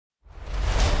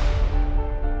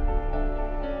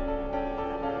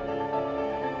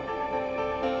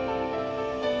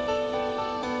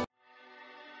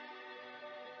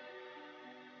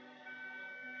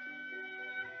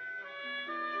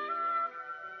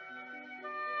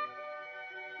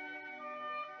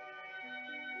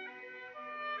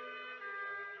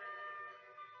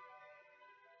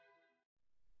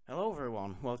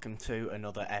everyone. Welcome to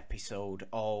another episode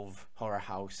of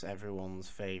HorrorHouse, everyone's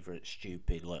favourite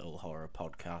stupid little horror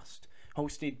podcast,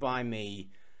 hosted by me,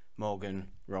 Morgan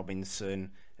Robinson.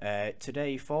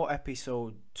 Today, for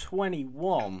episode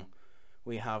 21,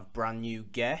 we have brand new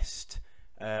guest,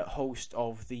 host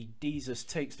of the Jesus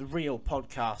Takes the Real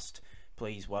podcast.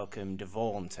 Please welcome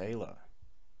DeVaughn Taylor.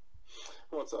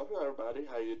 What's up, everybody?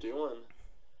 How you doing?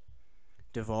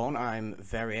 DeVaughn, I'm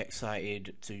very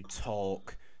excited to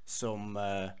talk some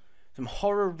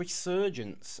horror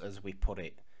resurgence, as we put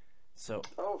it. So,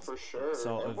 for sure.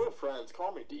 And we're friends.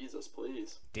 Call me Jesus,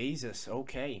 please. Jesus,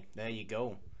 okay, there you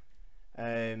go.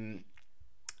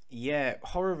 Yeah,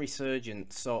 horror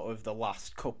resurgence sort of the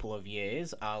last couple of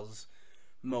years, as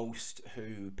most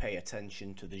who pay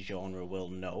attention to the genre will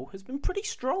know, has been pretty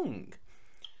strong.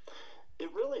 It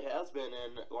really has been,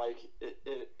 and like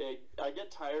I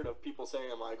get tired of people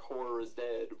saying like horror is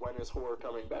dead. When is horror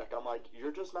coming back? I'm like,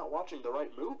 you're just not watching the right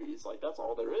movies. Like, that's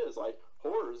all there is. Like,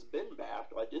 horror's been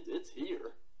back. Like, it's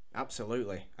here.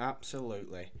 Absolutely.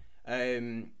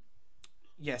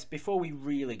 Yes. Before we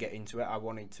really get into it, I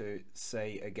wanted to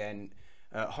say again,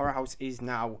 HorrorHouse is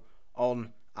now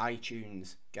on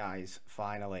iTunes, guys.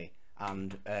 Finally,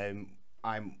 and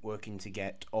I'm working to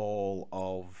get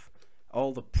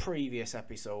all the previous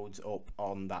episodes up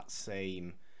on that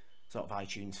same sort of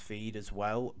iTunes feed as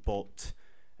well, but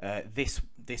this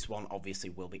one obviously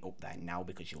will be up there now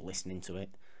because you're listening to it.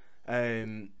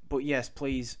 But yes,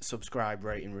 please subscribe,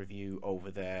 rate, and review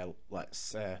over there.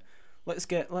 Let's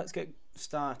get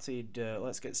started.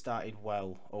 Let's get started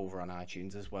well over on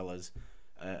iTunes as well as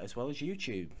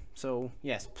YouTube. So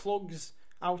yes, plugs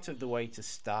out of the way to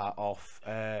start off.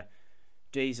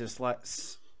 Jesus,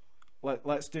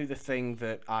 Let's do the thing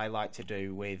that I like to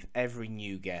do with every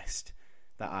new guest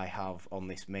that I have on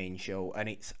this main show, and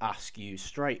it's ask you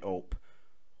straight up,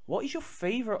 what is your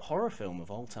favourite horror film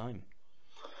of all time?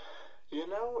 You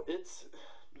know, it's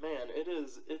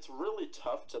really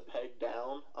tough to peg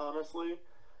down, honestly,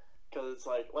 because it's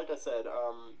like I said,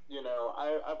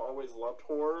 I've always loved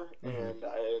horror,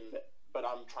 but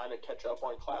I'm trying to catch up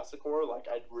on classic horror. Like,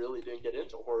 I really didn't get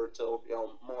into horror till,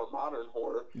 more modern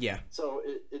horror. Yeah. So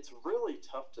it's really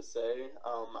tough to say.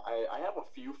 I have a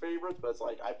few favorites, but it's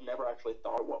like I've never actually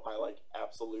thought what my,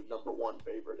 absolute number one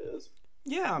favorite is.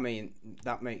 Yeah, I mean,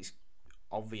 that makes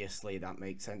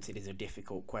sense. It is a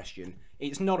difficult question.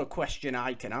 It's not a question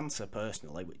I can answer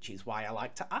personally, which is why I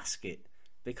like to ask it.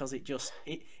 Because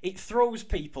it throws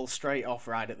people straight off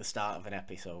right at the start of an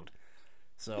episode.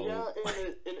 So yeah,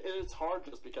 and it's hard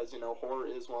just because, horror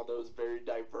is one of those very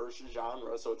diverse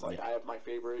genres. So it's like, I have my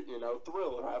favorite,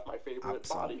 thriller. I have my favorite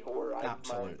body horror.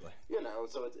 Absolutely.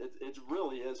 So it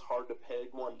really is hard to peg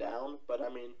one down. But, I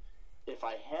mean, if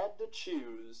I had to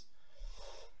choose,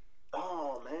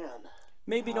 oh, man.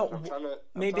 Maybe not one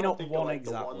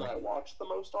exactly. The one that I watch the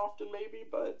most often, maybe,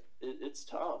 but it's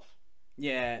tough.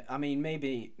 Yeah, I mean,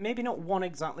 maybe not one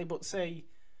exactly, but say...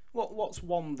 What's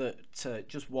one that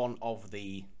just one of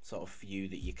the sort of few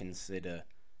that you consider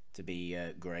to be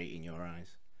great in your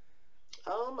eyes?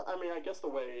 I mean, I guess the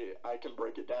way I can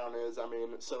break it down is,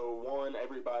 so one,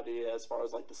 everybody, as far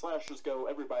as the slashers go,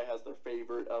 everybody has their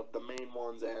favorite of the main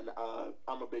ones, and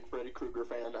I'm a big Freddy Krueger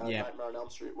fan. Nightmare on Elm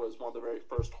Street was one of the very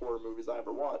first horror movies I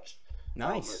ever watched.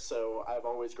 Nice. So I've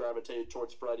always gravitated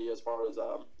towards Freddy as far as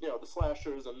the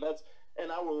slashers, and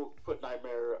I will put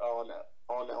Nightmare on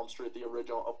Elm Street, the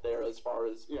original, up there as far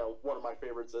as, one of my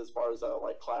favorites as far as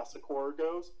classic horror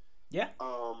goes. Yeah.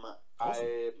 Awesome.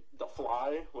 The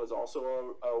Fly was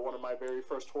also one of my very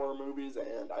first horror movies,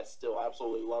 and I still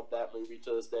absolutely love that movie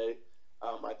to this day.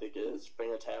 I think it is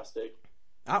fantastic.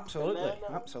 Absolutely,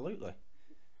 absolutely.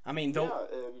 I mean,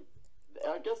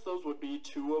 and I guess those would be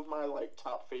two of my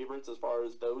top favorites as far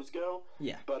as those go.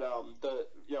 Yeah. But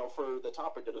for the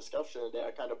topic of discussion today,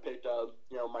 I kind of picked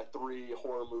my three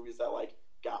horror movies that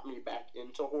got me back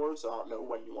into horror. So I don't know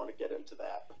when you want to get into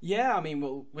that. Yeah, I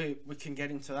mean, we can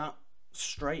get into that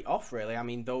straight off. Really, I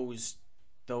mean, those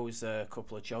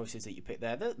couple of choices that you picked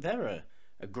there, they're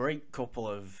a great couple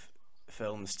of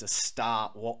films to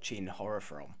start watching horror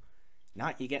from.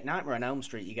 You get Nightmare on Elm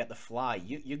Street, you get The Fly.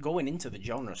 You're going into the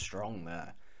genre strong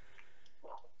there.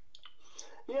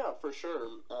 Yeah, for sure.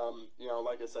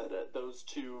 Like I said, those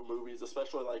two movies,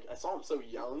 especially I saw them so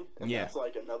young, and that's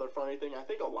another funny thing. I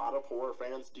think a lot of horror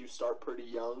fans do start pretty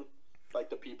young,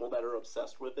 the people that are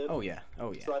obsessed with it. Oh yeah.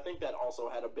 So I think that also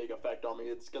had a big effect on me.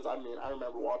 It's because I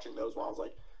remember watching those when I was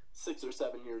 6 or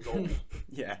 7 years old.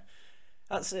 Yeah,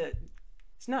 that's it.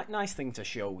 It's not a nice thing to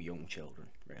show young children,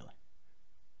 really.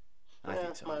 I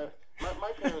think so.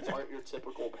 My parents aren't your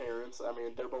typical parents. I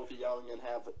mean, they're both young and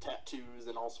have tattoos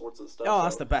and all sorts of stuff. Oh,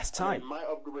 that's the best type. I mean, my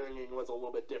upbringing was a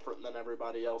little bit different than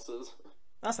everybody else's.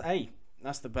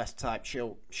 That's the best type.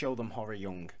 Show them horror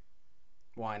young.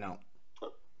 Why not?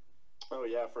 Oh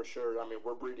yeah, for sure. I mean,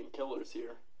 we're breeding killers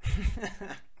here.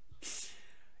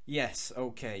 Yes.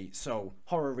 Okay. So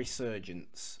horror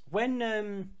resurgence.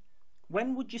 When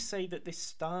would you say that this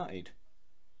started?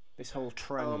 This whole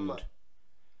trend.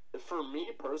 For me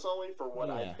personally, for what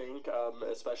I think,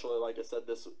 especially like I said,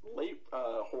 this late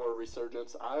horror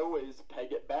resurgence, I always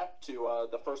peg it back to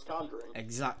the first Conjuring.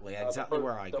 Exactly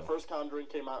where I go. The first Conjuring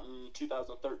came out in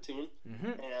 2013,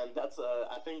 and that's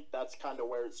I think that's kind of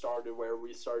where it started, where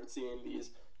we started seeing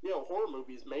these horror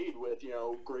movies made with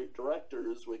great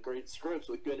directors, with great scripts,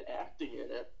 with good acting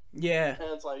in it. Yeah,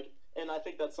 and it's like, and I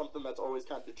think that's something that's always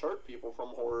kind of deterred people from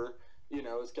horror,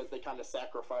 is because they kind of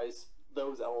sacrifice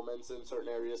those elements in certain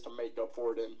areas to make up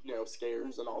for it in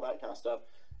scares and all that kind of stuff.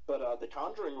 But The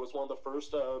Conjuring was one of the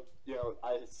first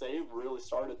I'd say really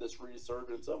started this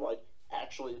resurgence of like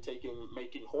actually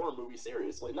making horror movies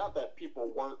seriously. Not that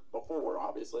people weren't before,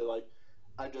 obviously. Like,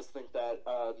 I just think that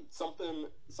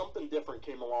something different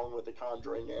came along with The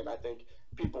Conjuring, and I think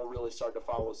people really started to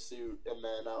follow suit. And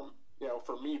then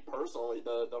for me personally,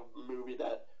 the movie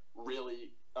that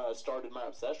really started my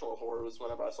obsession with horror was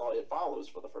whenever I saw It Follows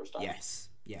for the first time.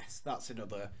 Yes, that's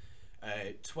another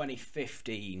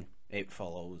 2015 It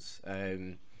Follows.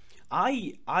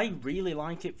 I really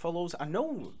like It Follows. I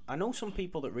know some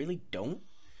people that really don't.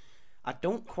 I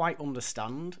don't quite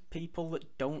understand people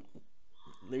that don't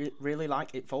really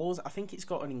like It Follows. I think it's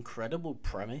got an incredible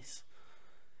premise.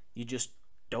 You just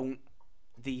don't.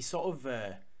 The sort of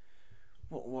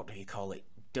what do you call it?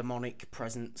 Demonic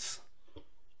presence.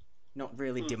 Not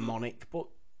really demonic, but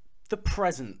the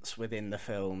presence within the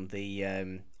film,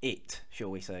 the shall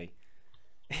we say?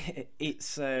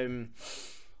 It's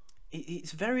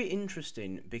very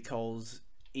interesting because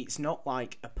it's not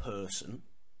like a person,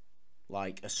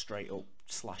 like a straight up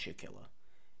slasher killer.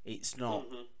 It's not,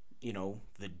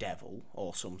 the devil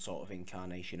or some sort of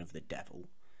incarnation of the devil.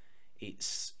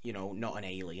 It's not an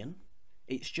alien.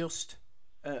 It's just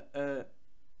a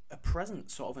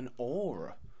presence, sort of an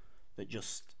aura that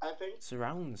just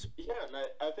surrounds. Yeah, and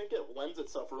I think it lends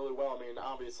itself really well. I mean,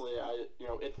 obviously,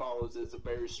 It Follows is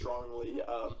very strongly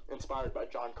inspired by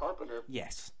John Carpenter.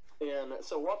 Yes. And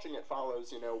so watching It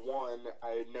Follows, one,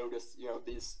 I noticed,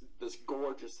 this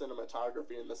gorgeous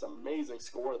cinematography and this amazing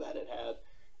score that it had.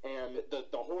 And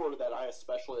the horror that I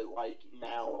especially like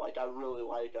now, like I really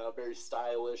like very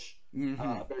stylish,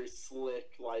 very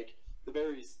slick, like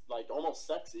very like almost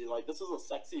sexy. Like this is a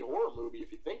sexy horror movie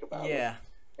if you think about it. Yeah.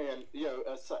 And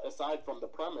aside from the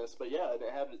premise, but yeah, it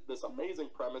had this amazing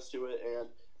premise to it,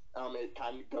 and it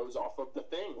kind of goes off of the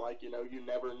thing. Like you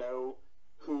never know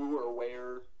who or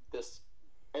where this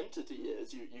entity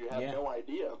is. You have no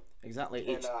idea. Exactly.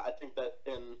 And I think that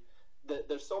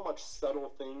there's so much subtle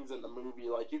things in the movie.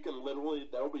 Like you can literally,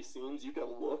 there'll be scenes you can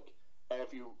look, and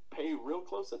if you pay real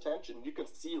close attention, you can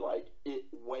see like it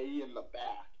way in the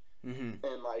back.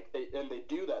 And like they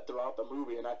do that throughout the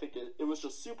movie, and I think it was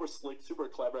just super slick, super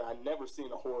clever. I'd never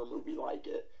seen a horror movie like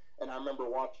it, and I remember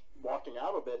walking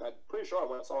out of it, and I'm pretty sure I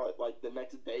went and saw it like the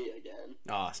next day again.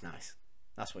 Oh, that's nice.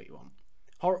 That's what you want.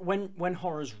 Horror, when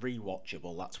horror's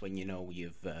rewatchable, that's when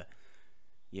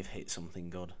you've hit something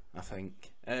good. I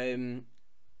think.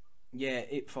 Yeah,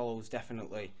 It Follows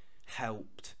definitely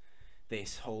helped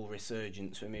this whole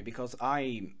resurgence for me because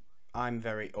I'm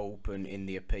very open in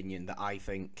the opinion that I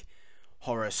think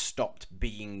horror stopped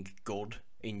being good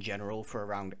in general for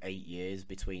around 8 years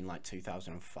between like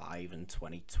 2005 and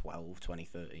 2012,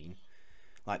 2013.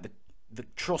 Like the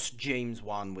trust James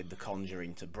Wan with The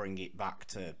Conjuring to bring it back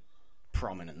to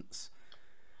prominence.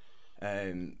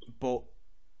 But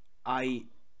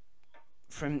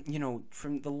from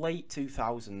the late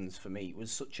 2000s for me, it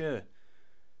was such a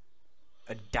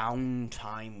down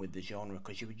time with the genre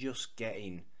because you were just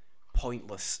getting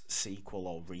pointless sequel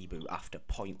or reboot after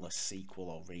pointless sequel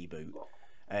or reboot,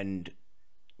 and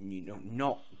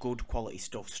not good quality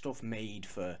stuff made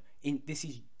for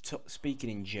speaking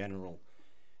in general,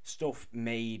 stuff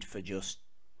made for just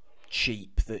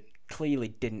cheap that clearly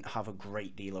didn't have a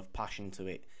great deal of passion to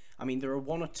it. I mean, there are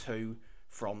one or two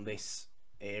from this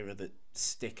era that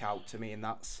stick out to me, and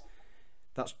that's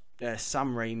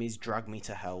Sam Raimi's Drag Me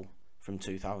to Hell from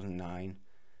 2009.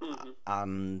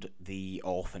 And The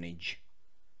Orphanage,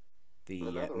 the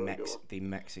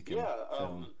Mexican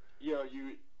film.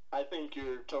 I think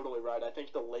you're totally right. I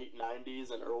think the late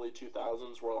 90s and early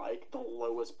 2000s were like the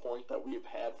lowest point that we've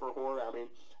had for horror. I mean,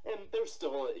 and there's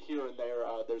still here and there,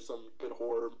 there's some good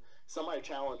horror somebody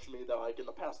challenged me that, like, in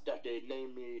the past decade,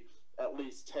 name me at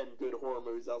least 10 good horror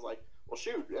movies. I was like, well,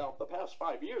 shoot, the past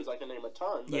 5 years, I can name a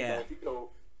ton. But Yeah. if you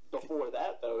go before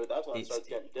that, though, that's when it starts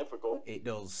getting difficult. It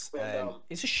does. And,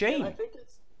 it's a shame. and I think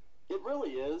it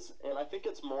really is, and I think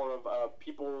it's more of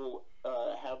people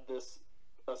have this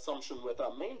assumption with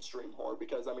mainstream horror,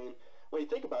 because, I mean, when you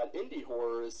think about it, indie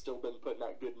horror has still been putting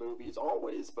out good movies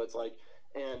always, but it's like,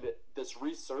 and this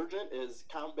Resurgent has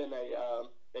kind of been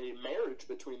a marriage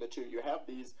between the two. You have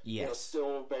these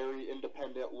still very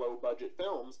independent, low-budget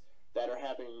films that are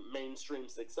having mainstream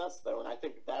success, though, and I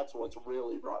think that's what's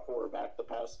really brought horror back the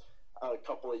past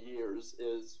couple of years,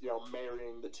 is,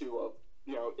 marrying the two of,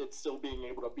 it's still being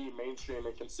able to be mainstream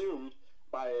and consumed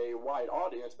by a wide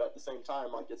audience, but at the same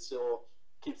time, like, it still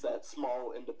keeps that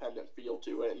small, independent feel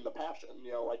to it, and the passion.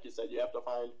 Like you said, you have to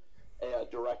find a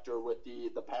director with the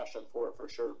passion for it, for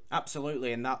sure.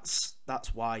 Absolutely, and that's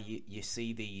why you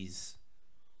see these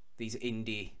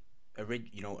indie,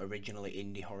 originally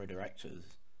indie horror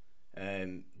directors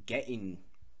getting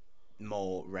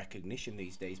more recognition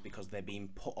these days, because they're being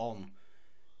put on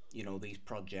these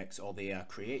projects, or they are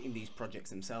creating these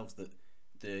projects themselves that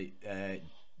the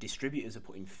distributors are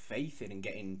putting faith in and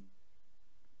getting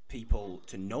people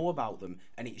to know about them,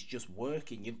 and it's just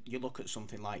working. You look at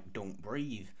something like Don't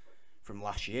Breathe from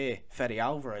last year, Fede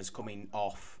Alvarez coming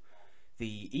off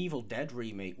the Evil Dead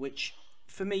remake, which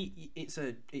for me it's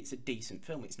a decent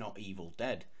film. It's not Evil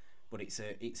Dead, but it's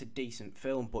a decent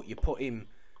film. But you put him,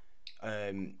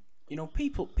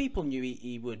 people knew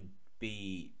he would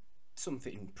be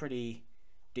something pretty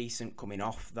decent coming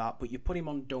off that, but you put him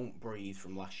on Don't Breathe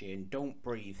from last year, and Don't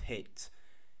Breathe hit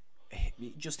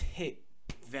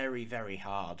very, very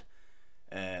hard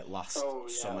last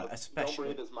summer, especially.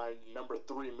 Don't Breathe is my number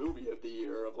 3 movie of the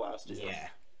year of last year. Yeah,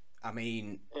 I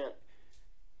mean,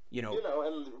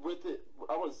 and with it,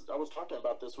 I was talking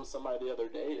about this with somebody the other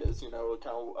day. Is kind of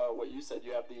what you said.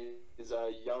 You have these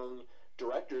young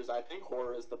directors. I think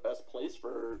horror is the best place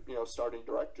for starting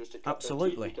directors to cut their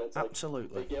teeth, because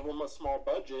absolutely, they give them a small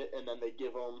budget, and then they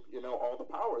give them all the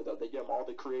power. Though they give them all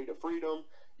the creative freedom.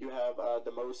 You have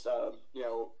the most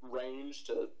range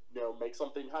to make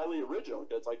something highly original.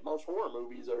 Because like most horror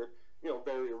movies are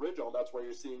very original. That's why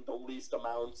you're seeing the least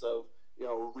amounts of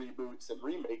reboots and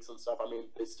remakes and stuff. I mean,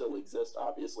 they still exist,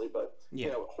 obviously, but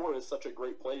horror is such a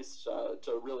great place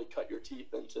to really cut your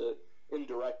teeth in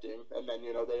directing, and then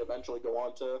they eventually go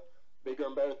on to bigger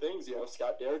and better things.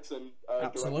 Scott Derrickson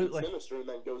directed Sinister, and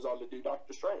then goes on to do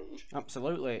Doctor Strange.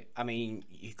 Absolutely. I mean,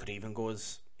 you could even go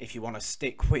as, if you want to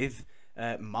stick with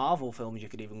Marvel films, you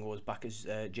could even go as back as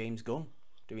James Gunn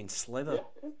doing Slither,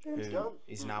 James Gunn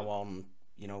is now on.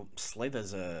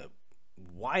 Slither's a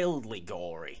wildly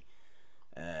gory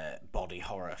body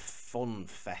horror fun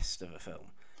fest of a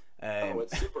film.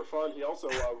 It's super fun. He also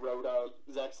wrote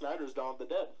Zack Snyder's Dawn of the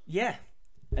Dead. Yeah,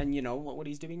 and what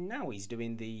he's doing now? He's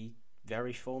doing the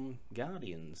very fun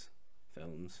Guardians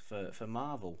films for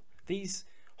Marvel. These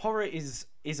horror is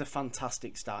a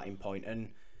fantastic starting point, and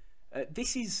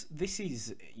this is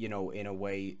in a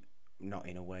way, not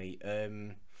in a way.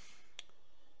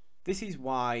 This is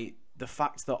why the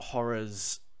fact that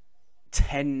horrors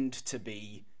tend to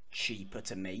be cheaper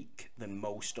to make than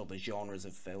most other genres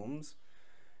of films.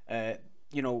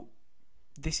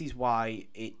 This is why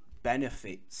it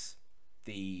benefits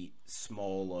the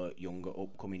smaller, younger,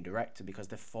 upcoming director, because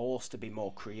they're forced to be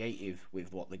more creative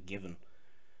with what they're given,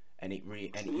 and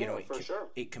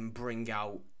it can bring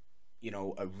out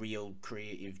a real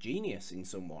creative genius in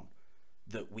someone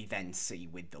that we then see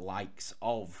with the likes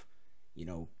of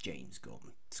James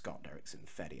Gunn, Scott Derrickson,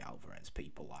 Fede Alvarez,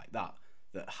 people like that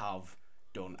have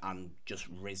done and just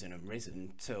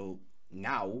risen till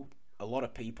now. A lot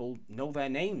of people know their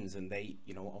names, and they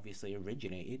obviously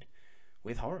originated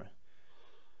with horror.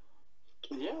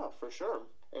 Yeah, for sure.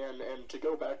 And to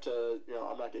go back to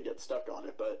I'm not gonna get stuck on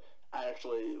it, but I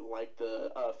actually like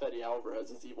the Fede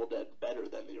Alvarez's Evil Dead better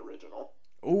than the original.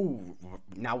 Ooh,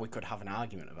 now we could have an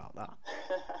argument about that.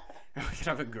 We could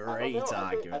have a great argument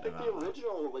I think about the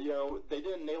original, they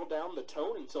didn't nail down the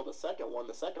tone until the second one.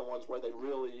 The second one's where they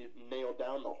really nailed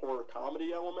down the horror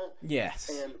comedy element. Yes.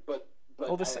 And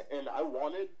I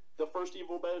wanted the first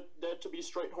Evil Dead to be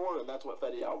straight horror, and that's what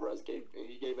Fede Alvarez gave me.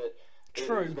 He gave it.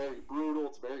 True. It was very brutal.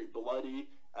 It's very bloody.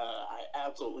 I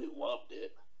absolutely loved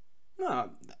it. No,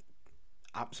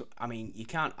 I mean,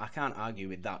 I can't argue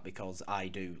with that, because I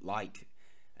do like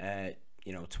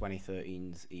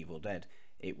 2013's Evil Dead.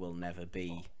 It will never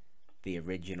be the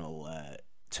original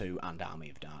 2 and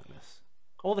Army of Darkness,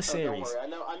 or the series.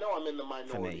 Don't worry. I know I'm in the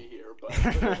minority here,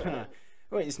 but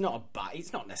well, it's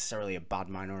not necessarily a bad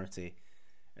minority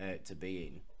to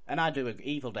be And I do agree,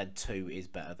 Evil Dead 2 is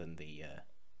better than the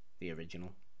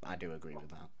original. I do agree with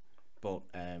that. But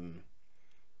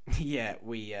yeah,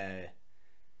 we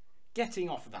getting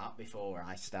off that before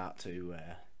I start to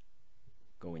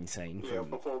go insane. Yeah,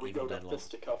 before we Evil go Dead to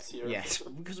fisticuffs here. Yes,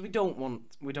 because we don't want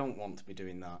to be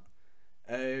doing that.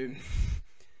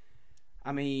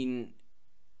 I mean,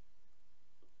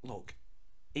 look,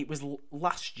 it was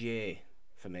last year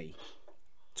for me,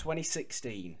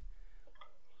 2016.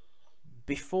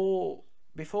 Before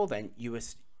then, it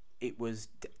was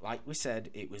like we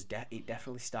said, it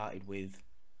definitely started with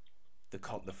the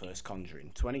first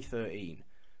Conjuring, 2013,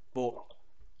 but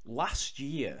last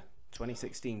year,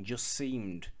 2016, just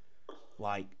seemed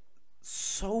like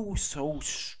so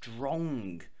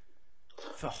strong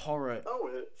for horror,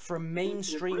 from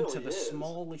mainstream really to the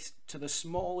is.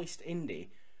 smallest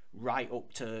indie, right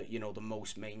up to the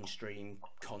most mainstream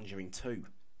Conjuring 2,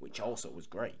 which also was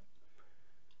great.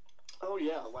 Oh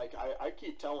yeah, like I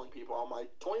keep telling people, I'm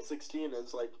like 2016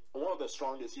 is like one of the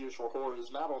strongest years for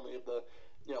horrors, not only of the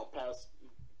past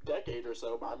decade or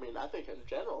so, but I mean I think in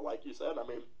general, like you said, I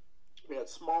mean we had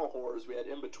small horrors, we had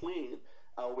in between,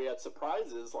 we had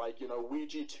surprises like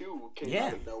Ouija 2 came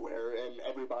out of nowhere and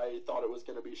everybody thought it was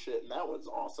going to be shit, and that was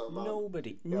awesome.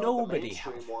 Nobody the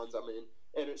mainstream ones, I mean.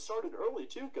 And it started early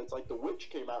too, because like The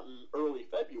Witch came out in early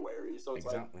February, so it's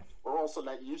like we're also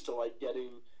not used to like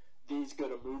getting these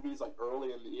good of movies like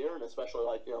early in the year, and especially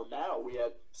like now we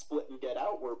had Split and Get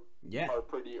Out are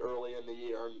pretty early in the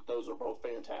year, and those are both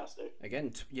fantastic.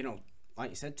 Again,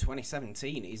 like you said,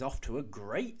 2017 is off to a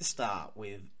great start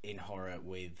in horror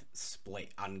with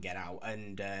Split and Get Out,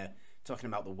 and talking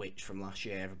about The Witch from last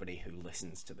year, everybody who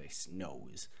listens to this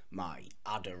knows my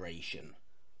adoration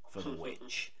for The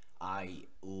Witch. I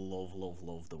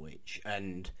love The Witch,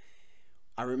 and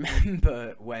I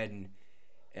remember when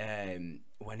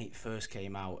it first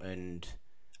came out, and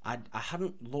I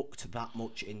hadn't looked that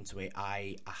much into it.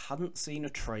 I hadn't seen a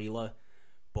trailer,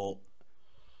 but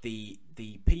the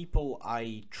people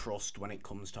I trust when it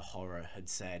comes to horror had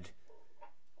said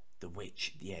The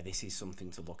Witch, yeah, this is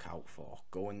something to look out for.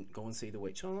 Go and see The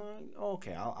Witch. Oh,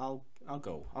 okay, I'll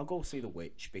go see The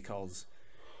Witch, because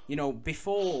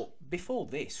before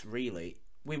this, really,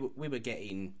 we were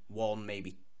getting one,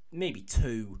 maybe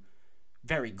two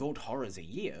very good horrors a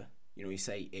year. You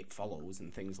say It Follows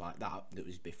and things like that. That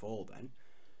was before then.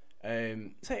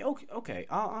 Say okay,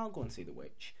 I'll go and see The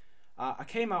Witch. I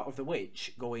came out of The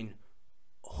Witch going,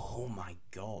 oh my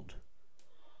god,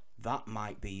 that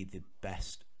might be the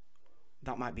best.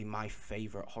 That might be my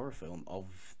favourite horror film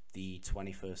of the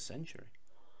 21st century.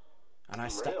 And I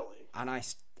stand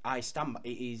by. It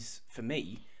is, for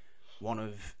me, one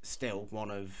of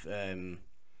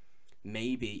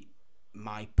maybe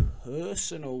my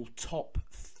personal top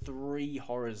 3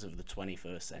 horrors of the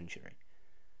 21st century.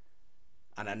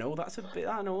 And I know that's a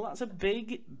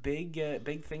big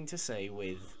thing to say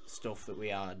with stuff that we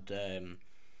had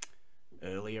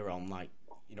earlier on, like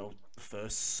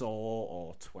first Saw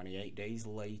or 28 Days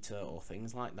Later or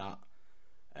things like that.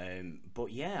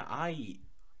 But yeah, I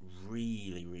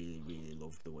really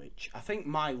loved The Witch. I think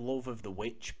my love of The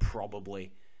Witch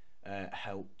probably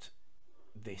helped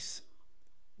this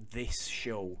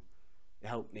show. It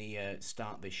helped me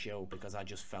start this show, because I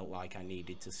just felt like I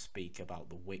needed to speak about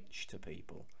The Witch to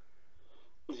people.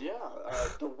 Yeah,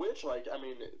 The Witch, like, I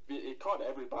mean, it caught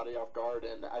everybody off guard,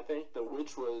 and I think The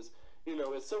Witch was,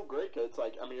 it's so great, because,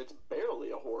 like, I mean, it's barely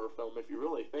a horror film if you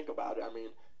really think about it. I mean,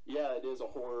 yeah, it is a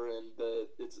horror, and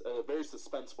it's a very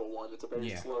suspenseful one. It's a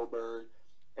very slow burn,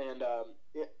 and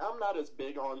I'm not as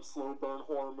big on slow burn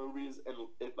horror movies, and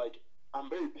I'm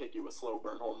very picky with slow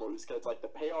burn horror movies, because like the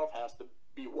payoff has to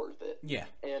be worth it. Yeah.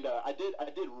 And I did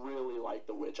really like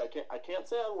The Witch. I can't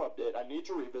say I loved it. I need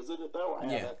to revisit it though.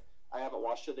 I haven't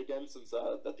watched it again since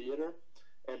the theater,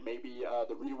 and maybe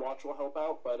the rewatch will help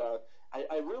out. But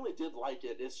I really did like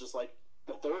it. It's just like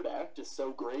the third act is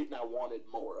so great, and I wanted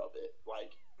more of it.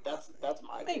 Like that's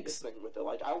my biggest thing with it.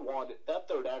 Like that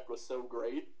third act was so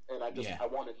great, and I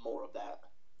wanted more of that.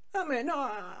 I mean, no,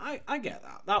 I get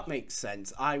that. That makes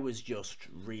sense. I was just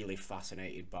really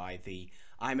fascinated by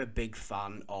I'm a big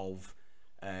fan of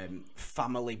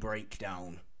family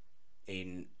breakdown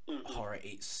in horror.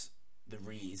 It's the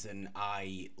reason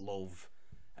I love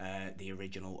the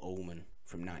original Omen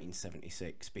from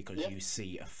 1976, because you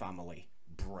see a family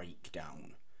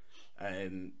breakdown.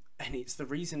 And it's the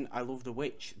reason I love The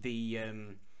Witch.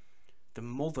 The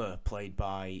mother, played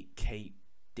by Kate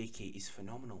Dickie, is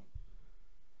phenomenal.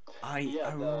 I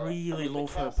really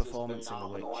love her performance in The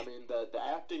Witch. I mean, the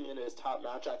acting in it is top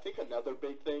notch. I think another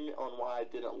big thing on why I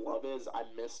didn't love it is I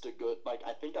missed a good amount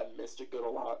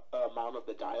of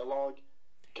the dialogue.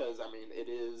 because I mean it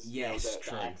is Yes, the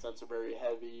true. accents are very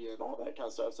heavy and all that kind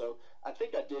of stuff. So I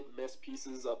think I did miss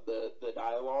pieces of the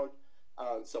dialogue.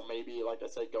 So maybe, like I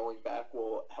said, going back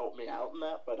will help me out in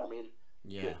that. But I mean,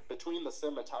 Yeah. between the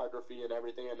cinematography and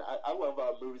everything, and I love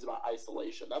movies about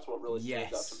isolation. That's what really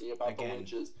stands out to me about the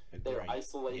Lynches. They're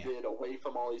isolated away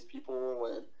from all these people,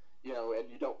 and and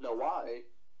you don't know why,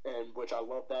 and which I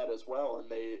love that as well. And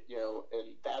they,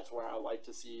 and that's where I like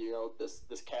to see,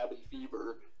 this cabin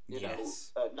fever.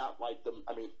 Not like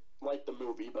like the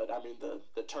movie, but I mean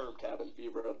the term cabin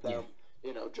fever of them.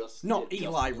 Just not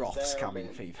Eli Roth's cabin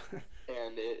fever.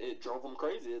 And it drove them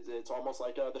crazy. It's almost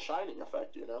like the Shining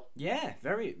effect, Yeah,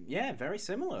 very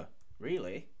similar,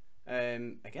 really.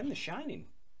 Again, The Shining,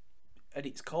 at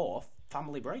its core,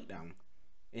 family breakdown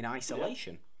in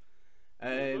isolation.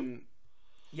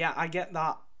 Yeah, I get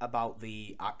that about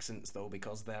the accents though,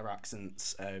 because their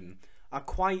accents are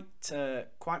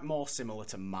quite more similar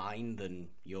to mine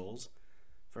than yours.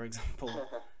 For example,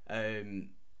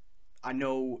 I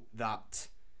know that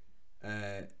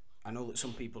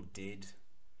some people did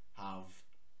have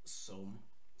some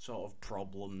sort of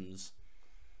problems.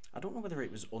 I don't know whether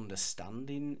it was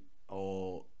understanding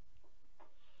or,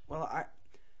 well,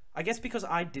 I guess because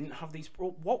I didn't have these.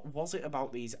 What was it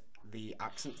about the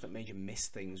accents that made you miss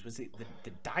things? Was it the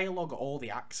dialogue or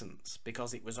the accents?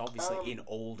 Because it was obviously in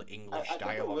old English I think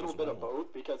dialogue. A little bit of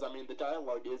both, because I mean the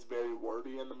dialogue is very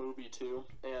wordy in the movie too,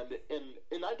 and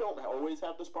I don't always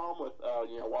have this problem with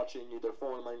watching either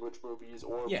foreign language movies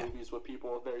or movies with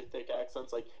people with very thick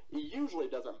accents. Like, it usually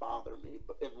doesn't bother me,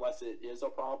 unless it is a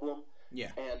problem.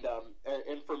 Yeah.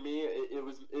 And for me,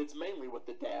 it's mainly with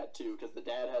the dad too, because the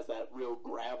dad has that real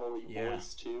gravelly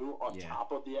voice too, on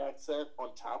top of the accent,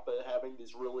 on top of having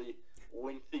these really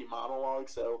lengthy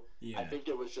monologues. So I think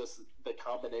it was just the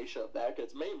combination of that. 'Cause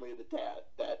it's mainly the dad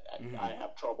that I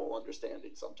have trouble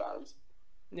understanding sometimes.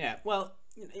 Yeah, well,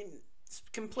 it's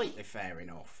completely fair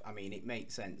enough. I mean, it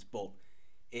makes sense, but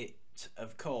it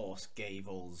of course gave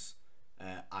us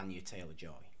Anya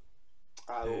Taylor-Joy.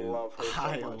 I love her so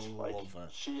much. I love her.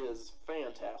 She is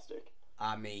fantastic.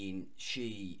 I mean,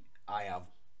 I have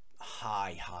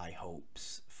high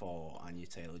hopes for Anya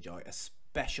Taylor-Joy,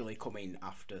 especially coming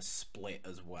after Split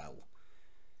as well.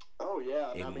 Oh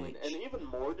yeah, and even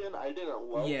Morgan, I didn't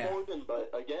love Morgan,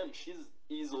 but again, she's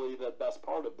easily the best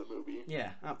part of the movie.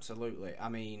 Yeah, absolutely. I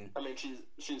mean,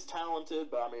 she's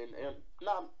talented, but I mean, and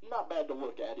not bad to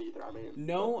look at either. I mean,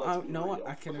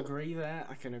 I can agree there.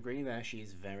 I can agree there.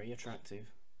 She's very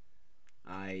attractive.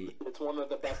 It's one of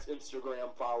the best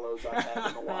Instagram follows I've had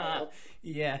in a while.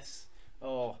 Yes.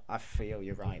 Oh, I feel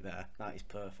you're right there. That is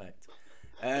perfect.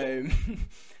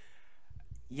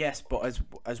 Yes, but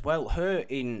as well, her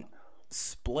in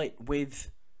Split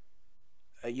with,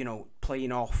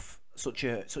 playing off such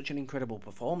an incredible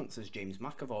performance as James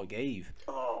McAvoy gave.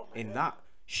 Oh, man. In that,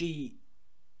 she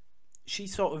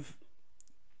sort of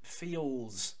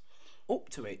feels up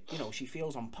to it. She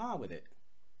feels on par with it.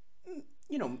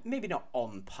 Maybe not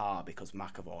on par, because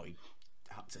McAvoy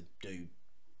had to do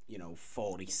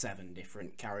 47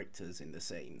 different characters in the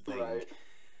same thing. Right.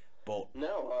 But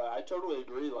no, I totally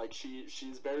agree. Like,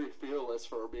 she's very fearless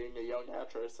for being a young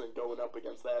actress and going up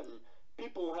against that. And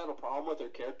people had a problem with her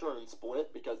character in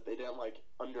Split because they didn't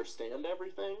understand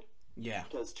everything. Yeah.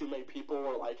 Because too many people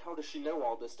were like, "How does she know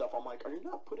all this stuff?" I'm like, "Are you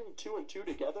not putting two and two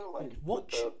together? Like,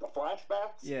 watch the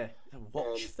flashbacks." Yeah.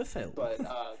 Watch the film. But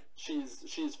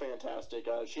she's fantastic.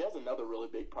 She has another really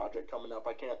big project coming up.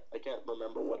 I can't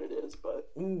remember what it is,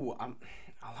 but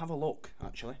I'll have a look.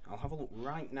 Actually, I'll have a look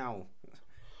right now.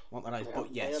 What that is,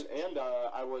 but yes. And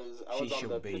I was on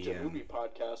the Pitch a Movie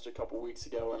podcast a couple weeks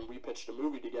ago, and we pitched a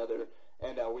movie together,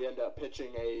 and we ended up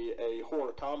pitching a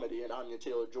horror comedy, and Anya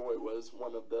Taylor-Joy was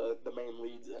one of the main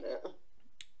leads in it.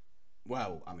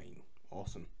 Well, I mean,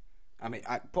 awesome. I mean,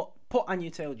 put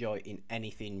Anya Taylor-Joy in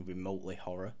anything remotely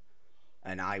horror,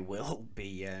 and I will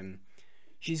be.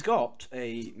 She's got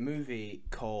a movie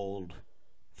called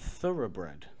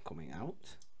Thoroughbred coming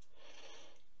out.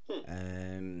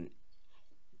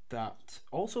 That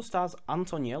also stars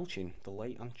Anton Yelchin, the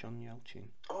late Anton Yelchin.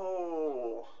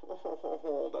 Oh,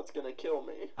 that's gonna kill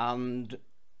me. And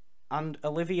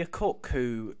Olivia Cook,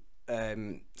 who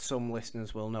some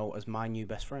listeners will know as my new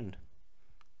best friend,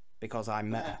 because I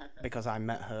met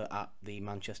her at the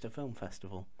Manchester Film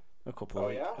Festival a couple of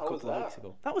weeks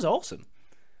ago. That was awesome.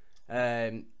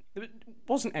 There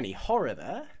wasn't any horror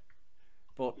there,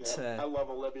 but I love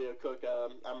Olivia Cook.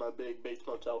 I'm a big Bates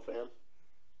Motel fan.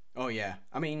 Oh yeah,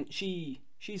 I mean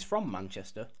she's from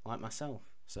Manchester like myself,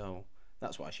 so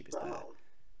that's why she was there.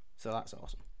 So that's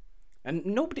awesome. And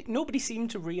nobody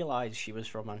seemed to realise she was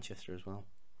from Manchester as well.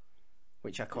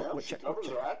 which she covers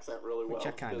her accent really well. Which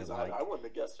I kind of like. I wouldn't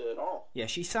have guessed it at all. Yeah,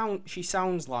 she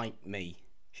sounds like me.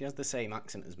 She has the same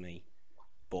accent as me,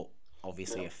 but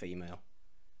obviously a female.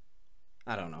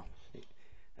 I don't know.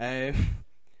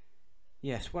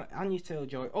 Yes, Anya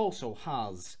Taylor-Joy also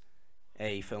has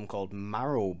a film called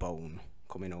Marrowbone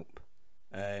coming up,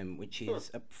 which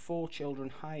is a 4 children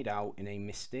hideout in a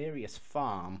mysterious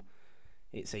farm.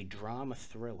 It's a drama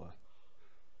thriller.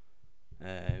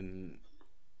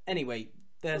 Anyway,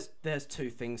 there's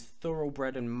 2 things: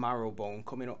 Thoroughbred and Marrowbone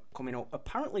coming up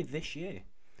apparently this year,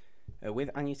 with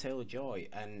Anya Taylor-Joy,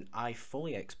 and I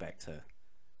fully expect her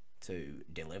to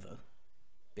deliver,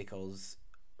 because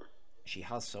she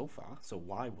has so far. So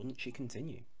why wouldn't she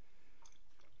continue?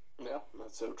 Yeah,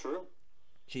 that's so true.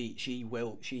 She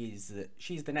will. She's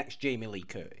the next Jamie Lee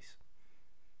Curtis.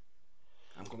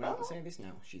 I'm coming out to say this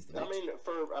now. She's the next.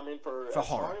 For as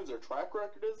horror. Strong as her track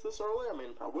record is this early,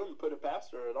 I wouldn't put it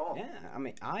past her at all. Yeah,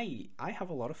 I have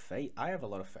a lot of faith. I have a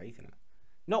lot of faith in her.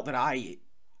 Not that I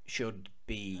should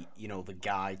be, the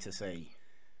guy to say.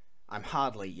 I'm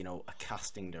hardly, a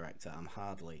casting director. I'm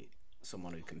hardly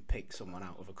someone who can pick someone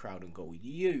out of a crowd and go,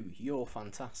 you're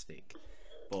fantastic.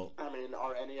 But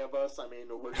are any of us?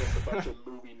 We're just a bunch of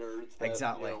movie nerds. That,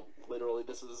 exactly. Literally,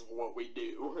 this is what we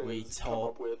do. We come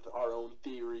up with our own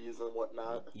theories and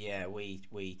whatnot. Yeah,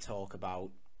 we talk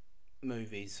about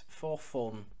movies for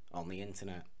fun on the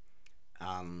internet,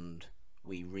 and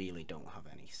we really don't have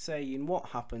any say in what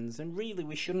happens, and really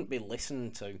we shouldn't be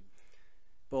listened to.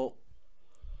 But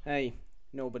hey,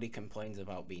 nobody complains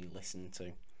about being listened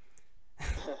to.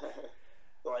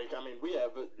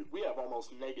 We have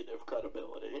almost negative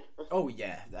credibility. Oh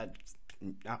yeah, that's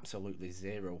absolutely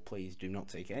zero. Please do not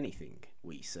take anything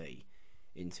we say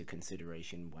into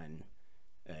consideration when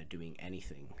doing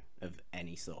anything of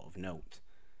any sort of note.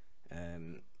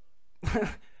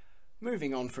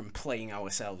 Moving on from playing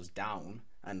ourselves down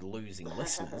and losing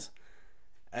listeners.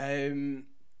 Yeah,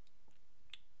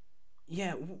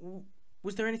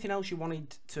 was there anything else you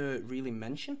wanted to really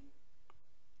mention?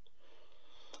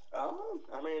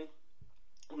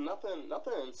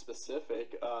 Nothing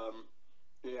specific.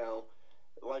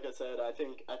 Like I said, I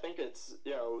think it's,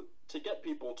 to get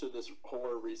people to this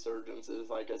horror resurgence is,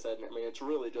 like I said, it's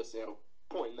really just,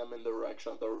 pointing them in the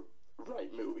direction of the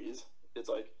right movies. It's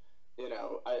like,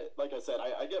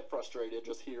 I get frustrated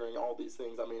just hearing all these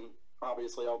things.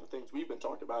 Obviously all the things we've been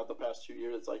talking about the past 2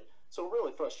 years, it's like, so it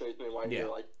really frustrates me when I hear,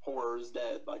 like, horror's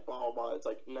dead, like, blah, blah, blah. It's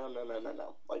like, no.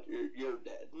 Like, you're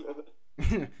dead.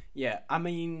 Yeah, I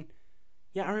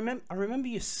remember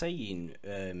you saying,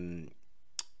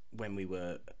 when we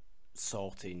were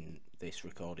sorting this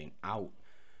recording out,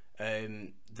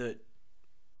 that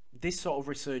this sort of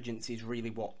resurgence is really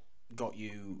what got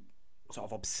you sort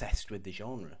of obsessed with the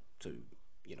genre, to,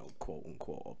 quote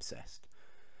unquote obsessed.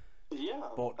 Yeah,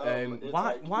 but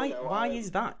why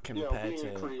is that compared being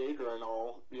a creator and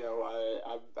all?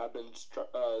 I've been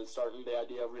starting the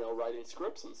idea of writing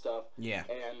scripts and stuff. Yeah,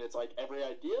 and it's like every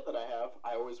idea that I have,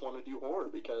 I always want to do horror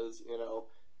because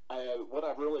what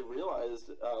I've really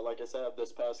realized, like I said,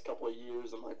 this past couple of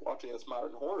years and like watching this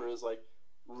modern horror is like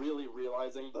really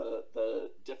realizing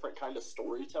the different kind of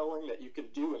storytelling that you can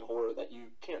do in horror that you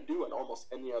can't do in almost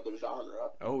any other genre.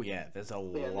 Oh yeah, there's a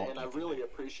lot. And I really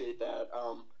appreciate that.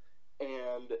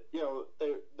 And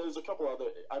there's a couple other.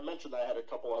 I mentioned I had a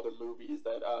couple other movies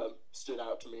that stood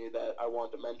out to me that I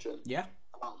wanted to mention. Yeah.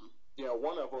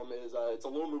 One of them is it's a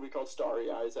little movie called Starry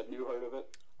Eyes. Have you heard of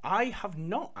it? I have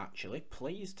not actually.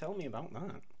 Please tell me about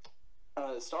that.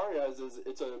 Starry Eyes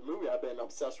it's a movie I've been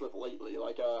obsessed with lately.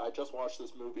 Like I just watched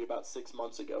this movie about 6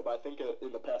 months ago, but I think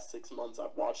in the past 6 months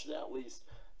I've watched it at least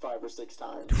 5 or 6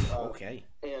 times. Okay.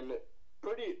 And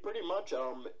pretty much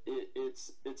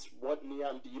it's what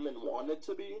Neon Demon wanted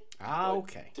to be.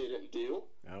 Okay. Didn't do.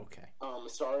 Okay.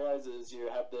 Starry Eyes is you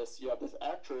have this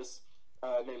actress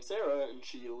named Sarah, and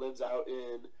she lives out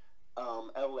in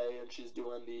LA, and she's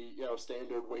doing the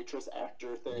standard waitress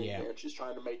actor thing, and she's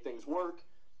trying to make things work.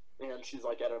 And she's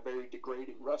like at a very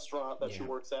degrading restaurant that she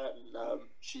works at, and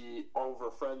all of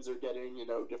her friends are getting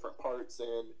different parts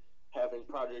and having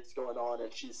projects going on,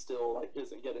 and she's still like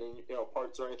isn't getting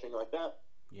parts or anything like that.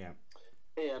 Yeah.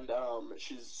 And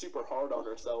she's super hard on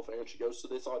herself, and she goes to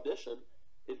this audition.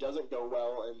 It doesn't go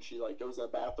well, and she like goes in the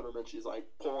bathroom and she's like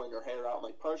pulling her hair out and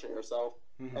like punching herself.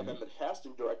 Mm-hmm. And then the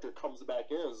casting director comes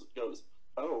back in and goes,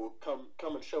 "Oh,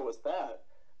 come and show us that."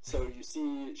 So you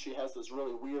see, she has this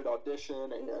really weird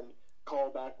audition and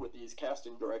call back with these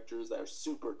casting directors that are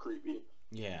super creepy.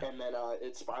 Yeah. And then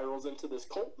it spirals into this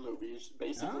cult movie.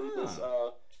 Basically, this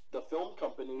the film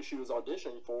company she was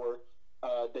auditioning for,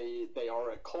 they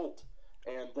are a cult,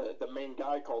 and the main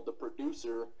guy called the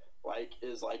producer like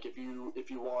is like if you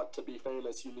want to be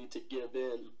famous you need to give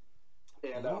in,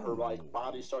 and her like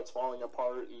body starts falling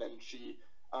apart, and then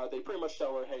they pretty much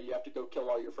tell her, hey, you have to go kill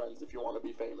all your friends if you want to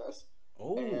be famous.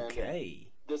 Okay. And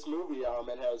this movie,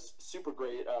 it has super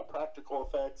great practical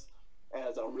effects. It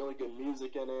has really good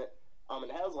music in it.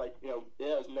 It has like it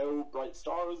has no bright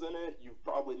stars in it. You've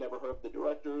probably never heard of the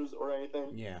directors or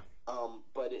anything. Yeah.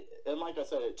 But and like I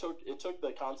said, it took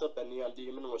the concept that Neon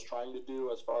Demon was trying to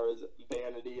do as far as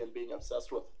vanity and being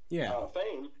obsessed with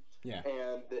fame. Yeah.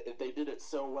 And they did it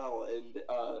so well,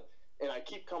 and I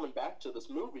keep coming back to this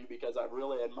movie because I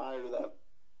really admire that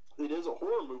it is a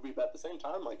horror movie, but at the same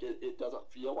time, like it doesn't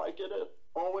feel like it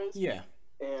always. Yeah.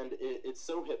 And it's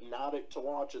so hypnotic to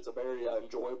watch. It's a very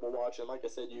enjoyable watch, and like I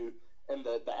said,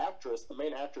 the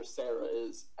main actress Sarah,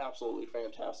 is absolutely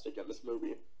fantastic in this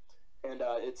movie. And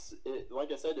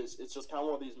like I said, it's just kind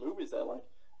of one of these movies that like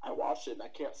I watch it and I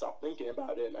can't stop thinking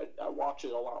about it, and I watch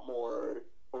it a lot more.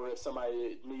 Or if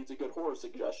somebody needs a good horror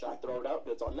suggestion, I throw it out.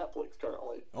 It's on Netflix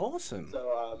currently. Awesome.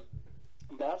 So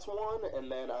that's one,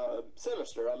 and then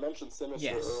Sinister. I mentioned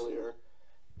Sinister earlier,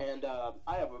 and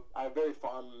I have very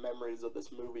fond memories of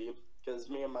this movie because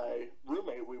me and my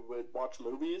roommate, we would watch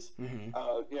movies.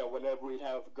 Whenever we'd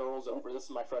have girls over. This is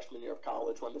my freshman year of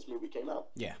college when this movie came out.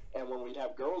 Yeah. And when we'd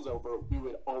have girls over, we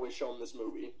would always show them this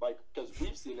movie, like because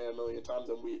we've seen it a million times,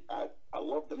 and I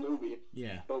love the movie.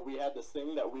 Yeah. But we had this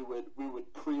thing that we would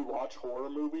pre-watch horror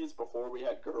movies before we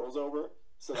had girls over,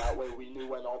 so that way we knew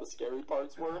when all the scary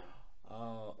parts were.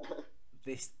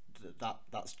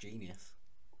 That's genius.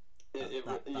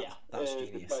 That's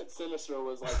genius. But Sinister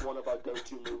was like one of our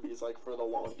go-to movies, like for the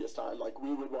longest time. Like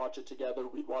we would watch it together.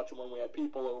 We'd watch it when we had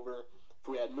people over. If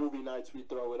we had movie nights, we'd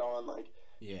throw it on. Like,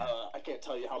 I can't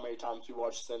tell you how many times we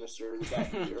watched Sinister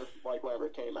that year. Like whenever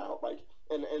it came out. Like,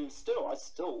 and I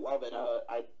still love it.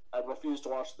 I refuse to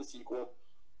watch the sequel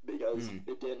because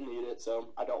it didn't need it,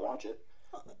 so I don't watch it.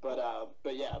 But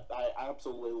yeah, I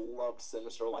absolutely loved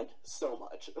Sinister like so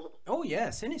much. Oh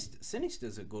yeah,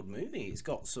 Sinister's a good movie. It's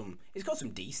got some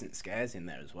decent scares in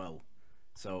there as well.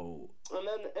 So and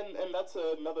that's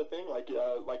another thing. Like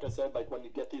I said, like when you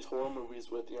get these horror movies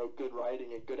with good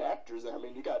writing and good actors. I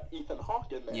mean, you got Ethan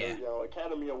Hawke in there. Yeah.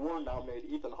 Academy Award nominated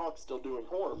Ethan Hawke still doing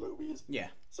horror movies. Yeah.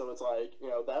 So it's like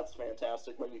that's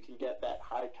fantastic when you can get that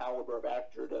high caliber of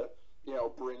actor to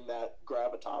bring that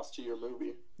gravitas to your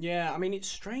movie. Yeah, I mean it's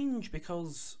strange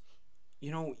because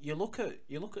you look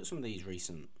at some of these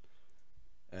recent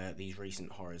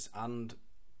horrors, and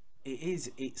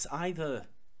it's either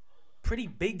pretty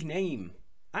big name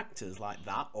actors like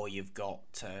that, or you've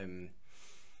got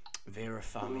Vera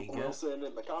Farmiga, Wilson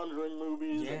in the Conjuring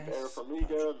movies, and Vera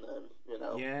Farmiga, and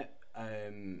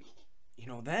then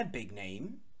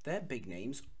they're big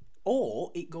names,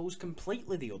 or it goes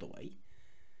completely the other way.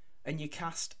 And you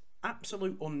cast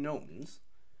absolute unknowns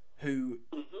who,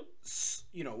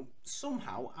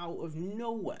 somehow out of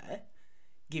nowhere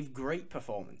give great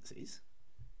performances.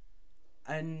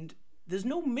 And there's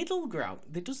no middle ground.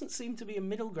 There doesn't seem to be a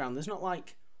middle ground. There's not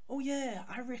like, oh yeah,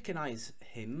 I recognise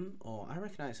him or I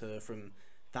recognise her from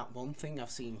that one thing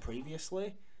I've seen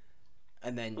previously.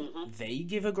 And then they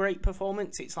give a great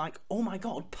performance. It's like, oh my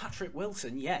God, Patrick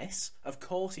Wilson, yes, of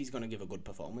course he's going to give a good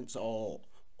performance. Or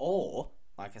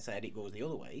like I said, it goes the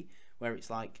other way, where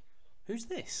it's like, who's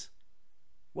this?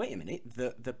 Wait a minute,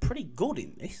 they're pretty good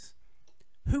in this.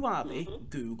 Who are they?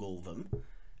 Google them.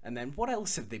 And then what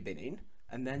else have they been in?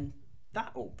 And then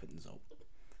that opens up.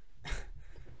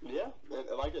 Yeah,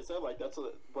 and like I said, like that's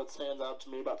what stands out to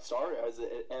me about Starry Eyes.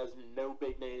 It has no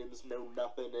big names, no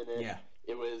nothing in it. Yeah.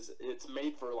 It's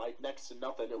made for like next to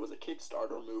nothing. It was a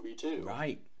Kickstarter movie too.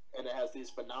 Right. And it has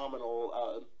these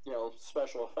phenomenal,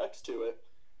 special effects to it.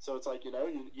 So it's like, you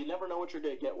never know what you're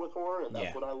going to get with horror, and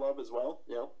that's what I love as well.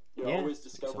 You're always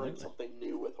discovering something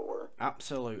new with horror.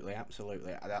 Absolutely.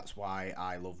 That's why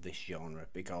I love this genre,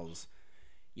 because,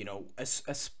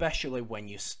 especially when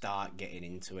you start getting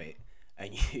into it,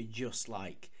 and you just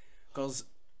like, because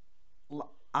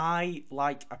I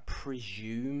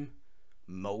presume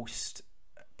most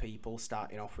people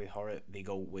starting off with horror, they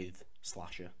go with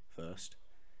slasher first,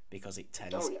 because it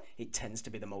tends to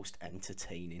be the most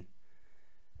entertaining.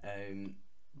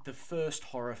 The first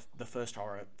horror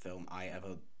film I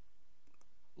ever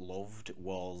loved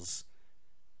was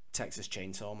Texas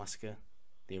Chainsaw Massacre,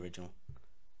 the original.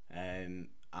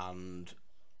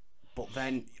 But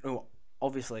then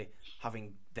obviously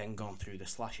having then gone through the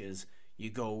slashers,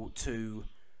 you go to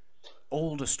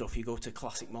older stuff. You go to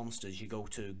classic monsters. You go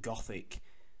to gothic.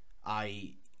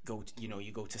 You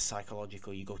go to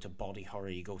psychological. You go to body horror.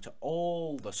 You go to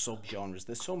all the subgenres.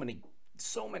 There's so many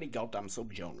so many goddamn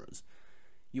subgenres.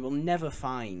 You will never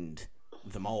find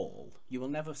them all. You will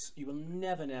never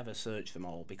search them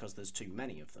all because there's too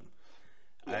many of them.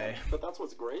 Yeah, but that's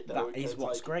what's great, though. That is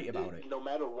what's like, great about it. No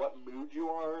matter what mood you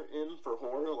are in for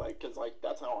horror, like, because like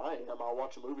that's how I am. I'll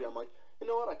watch a movie. I'm like, you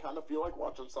know what? I kind of feel like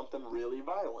watching something really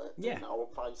violent. Yeah. And I'll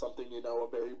find something, a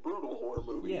very brutal horror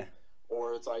movie. Yeah.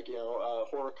 Or it's like,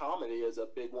 horror comedy is a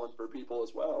big one for people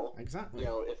as well. Exactly.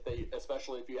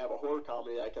 Especially if you have a horror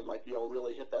comedy that can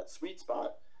really hit that sweet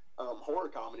spot. Horror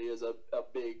comedy is a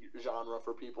big genre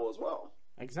for people as well.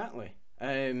 Exactly.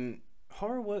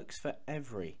 Horror works for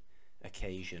every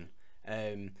occasion.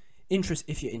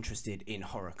 If you're interested in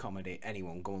horror comedy,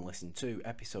 anyone go and listen to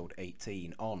episode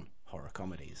 18 on horror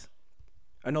comedies.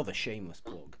 Another shameless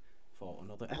plug for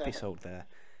another episode there.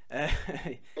 And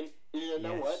you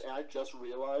know what? I just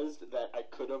realized that I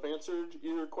could have answered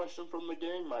your question from the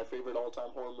game. My favorite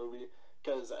all-time horror movie,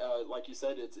 because like you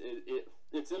said, it's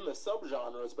in the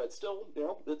subgenres, but still,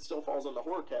 it still falls in the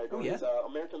horror category. It's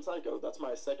American Psycho. That's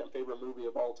my second favorite movie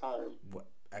of all time.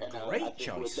 Great choice.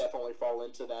 It would definitely fall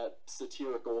into that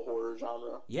satirical horror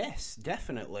genre. Yes,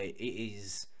 definitely. It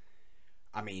is.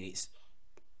 I mean, it's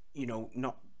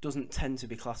doesn't tend to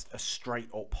be classed as straight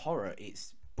up horror.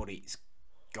 But it's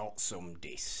got some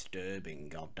disturbing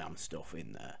goddamn stuff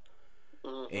in there.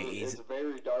 Mm-hmm. It's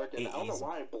very dark, and I don't know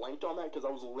why I blanked on that, because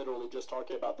I was literally just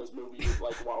talking about this movie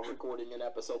while recording an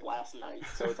episode last night.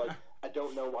 So it's like I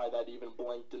don't know why that even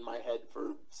blanked in my head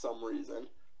for some reason.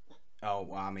 Oh,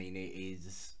 well, I mean, it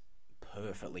is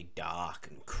perfectly dark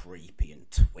and creepy and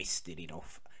twisted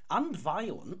enough, and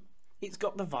violent. It's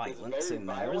got the violence in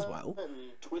there as well,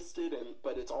 and twisted,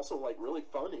 but it's also really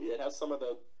funny. It has some of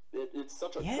the. It's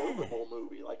such a quotable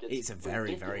movie. It's a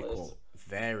very, ridiculous.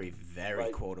 very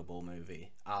quotable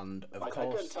movie, and of course, I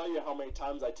couldn't tell you how many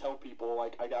times I tell people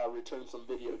I gotta return some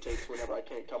videotapes whenever I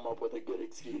can't come up with a good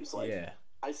excuse.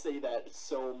 I say that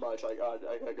so much. I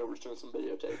gotta go return some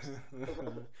videotapes.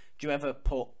 Do you ever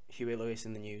put Huey Lewis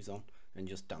in the News on and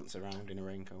just dance around in a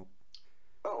raincoat?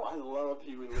 Oh, I love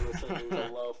Huey Lewis in the News. I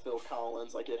love Phil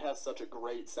Collins. It has such a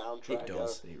great soundtrack. It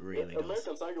does. It really does.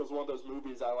 American Psycho is one of those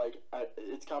movies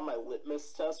it's kind of my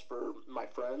litmus test for my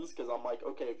friends, because I'm like,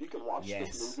 okay, if you can watch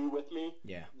this movie with me,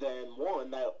 then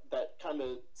one, that kind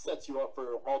of sets you up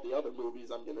for all the other movies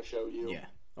I'm going to show you. Yeah.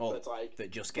 Oh, it's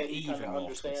that just get even more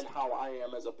understand twisted. How I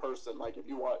am as a person. If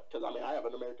you want, because I have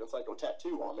an American Psycho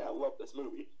tattoo on me. I love this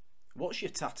movie. What's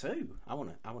your tattoo? I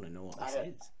wanna know what this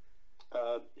is.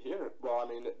 Here. Well,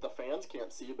 the fans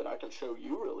can't see, but I can show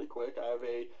you really quick.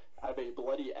 I have a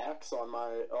bloody axe on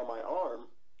my arm.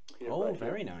 Here,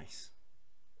 very nice.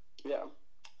 Yeah,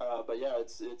 but yeah,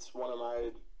 it's one of my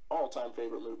all-time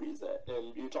favorite movies.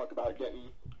 And you talk about getting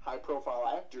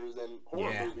high-profile actors in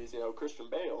horror movies. Christian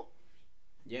Bale.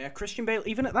 Yeah, Christian Bale.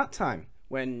 Even at that time,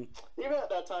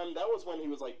 that was when he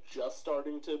was just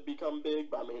starting to become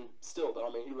big. But still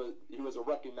though, he was a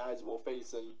recognizable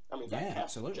face, and that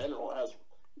cast in general has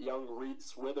young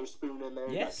Reese Witherspoon in there.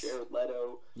 Yes. Got Jared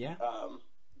Leto. Yeah.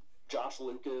 Josh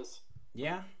Lucas.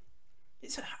 Yeah.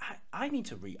 I need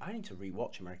to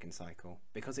rewatch American Psycho,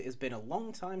 because it has been a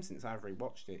long time since I've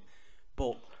rewatched it,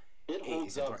 but it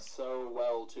holds up so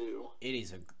well too. It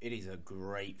is a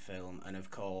great film, and of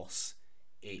course,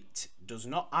 it does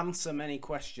not answer many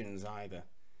questions either.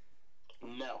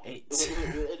 No, it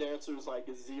answers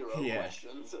 0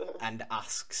 questions, and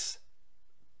asks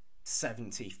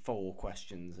 74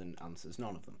 questions and answers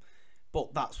none of them.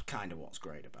 But that's kind of what's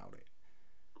great about it.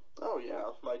 Oh yeah,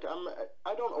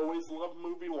 I don't always love a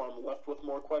movie where I'm left with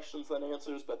more questions than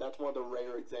answers, but that's one of the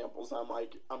rare examples.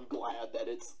 I'm glad that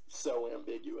it's so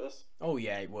ambiguous. Oh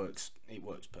yeah, it works. It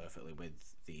works perfectly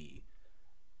with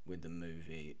the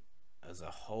movie as a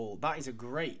whole. That is a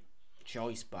great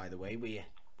choice, by the way.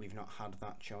 We've not had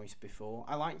that choice before.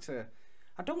 I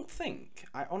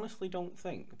honestly don't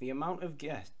think the amount of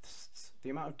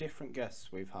different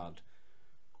guests we've had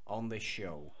on this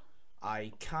show,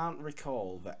 I can't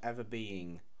recall there ever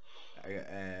being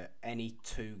any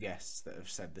two guests that have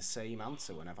said the same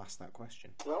answer when I've asked that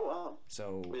question. Oh wow!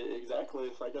 So exactly,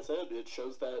 like I said, it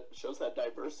shows that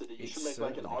diversity. You should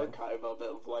make an archive of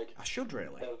it, I should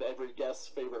really of every guest's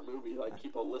favorite movie.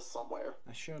 Keep a list somewhere.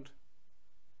 I should.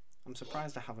 I'm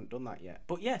surprised I haven't done that yet.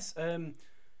 But yes,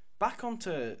 back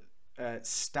onto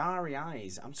Starry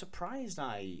Eyes. I'm surprised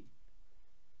I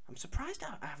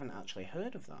haven't actually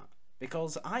heard of that,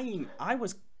 because I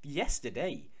was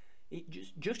yesterday.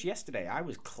 Just yesterday, I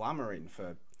was clamoring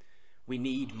for. We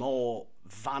need more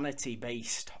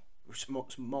vanity-based,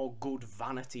 more good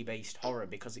vanity-based horror,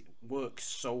 because it works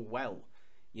so well,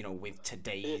 with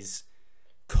today's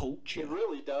culture. It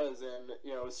really does, and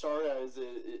you know, Starry Eyes.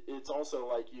 It's also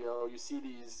like, you know, you see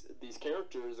these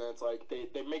characters, and it's like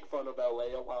they make fun of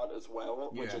LA a lot as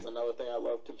well, which is another thing I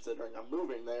love considering I'm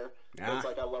moving there. It's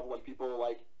like I love when people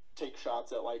like take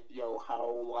shots at, like, you know,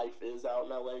 how life is out in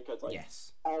LA, because like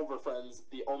all of our friends,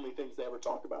 the only things they ever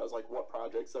talk about is like what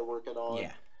projects they're working on,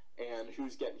 and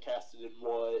who's getting casted in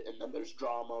what, and then there's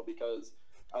drama because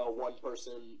one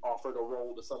person offered a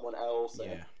role to someone else,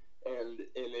 and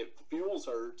it fuels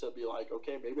her to be like,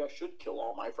 okay, maybe I should kill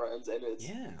all my friends, and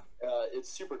it's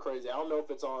super crazy. I don't know if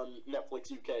it's on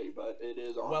Netflix UK, but it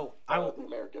is on the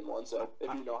American one. So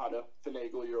if you know how to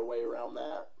finagle your way around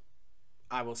that,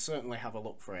 I will certainly have a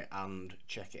look for it and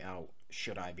check it out,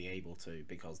 should I be able to,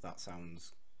 because that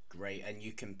sounds great. And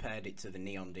you compared it to the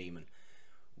Neon Demon,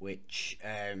 which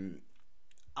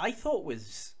I thought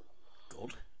was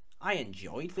good. I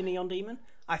enjoyed the Neon Demon.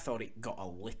 I thought it got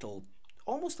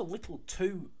almost a little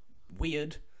too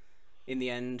weird in the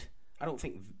end. I don't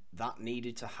think that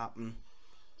needed to happen.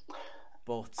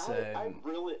 But I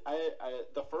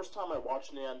the first time I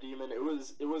watched Neon Demon, it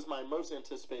was my most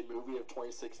anticipated movie of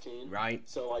 2016. Right.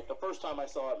 So like the first time I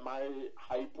saw it, my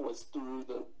hype was through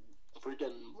the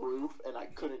freaking roof, and I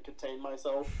couldn't contain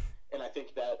myself. And I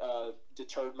think that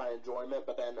deterred my enjoyment.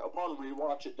 But then upon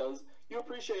rewatch, you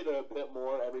appreciate it a bit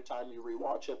more every time you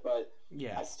rewatch it. But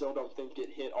I still don't think it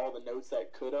hit all the notes that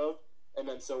it could have. And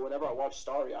then so whenever I watched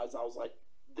Starry Eyes, I was like,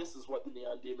 this is what the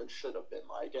Neon Demon should have been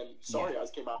like. And Starry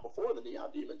Eyes came out before the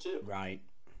Neon Demon too. Right.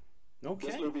 Okay.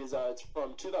 This movie is it's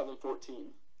from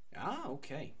 2014. Ah,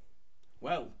 okay.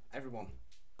 Well, everyone,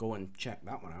 go and check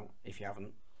that one out if you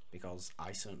haven't, because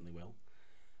I certainly will.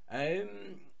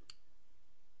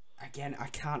 Again, I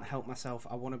can't help myself.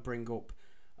 I want to bring up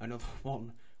another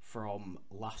one from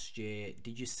last year.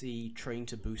 Did you see Train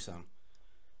to Busan?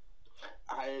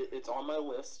 It's on my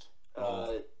list.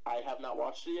 I have not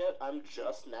watched it yet. I'm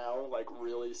just now like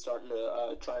really starting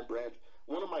to try and branch.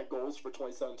 One of my goals for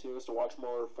 2017 was to watch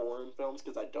more foreign films,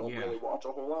 because I don't really watch a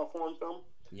whole lot of foreign film.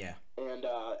 Yeah. And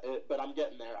but I'm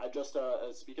getting there. I just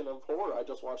speaking of horror, I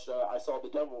just watched I Saw the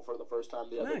Devil for the first time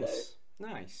the other day.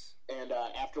 Nice. And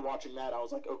after watching that, I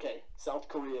was like, okay, South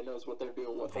Korea knows what they're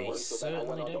doing with horror. So then I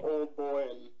went on do. to Old Boy,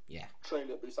 and Train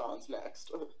to Busan's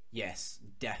next. Yes,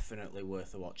 definitely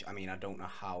worth a watch. I mean, I don't know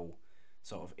how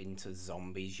sort of into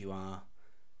zombies you are,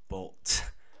 but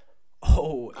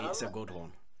it's a good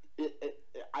one.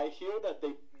 I hear that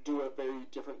they do a very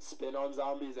different spin on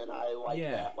zombies, and I like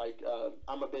that. Like,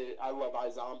 I love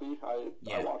iZombie.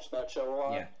 I watch that show a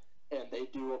lot. Yeah. And they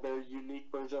do a very unique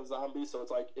version of zombies, so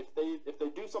it's like if they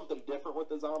do something different with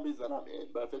the zombies, then I'm in.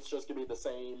 But if it's just gonna be the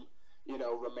same, you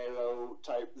know, Romero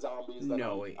type zombies, then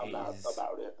I'm not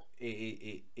about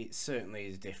it. It certainly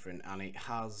is different, and it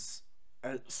has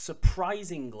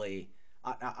surprisingly.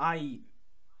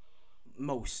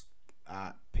 Most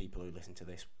people who listen to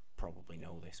this probably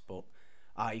know this, but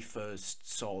I first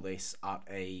saw this at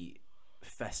a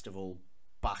festival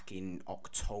back in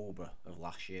October of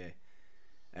last year.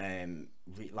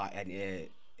 Like an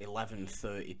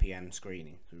 11:30 p.m.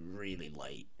 screening, really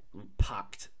late,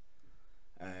 packed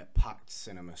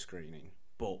cinema screening.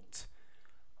 But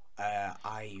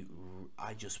I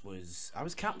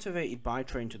was captivated by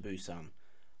Train to Busan,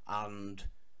 and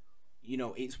you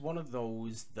know, it's one of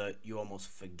those that you almost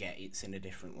forget it's in a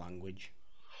different language,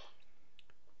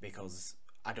 because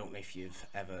I don't know if you've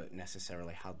ever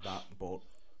necessarily had that, but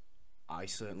I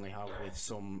certainly have with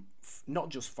some, not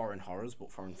just foreign horrors,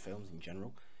 but foreign films in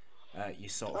general. You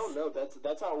sort of... Oh no,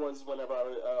 that's how it was whenever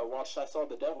I watched I Saw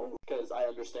the Devil, because I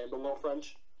understand a little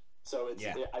French, so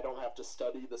I don't have to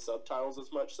study the subtitles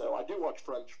as much. So I do watch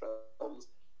French films,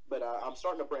 but I'm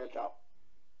starting to branch out.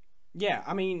 Yeah,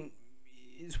 I mean,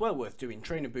 it's well worth doing.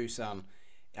 Train to Busan.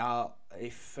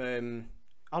 If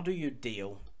I'll do you a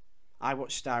deal. I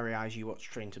watch Starry Eyes, you watch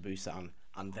Train to Busan,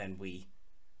 and then we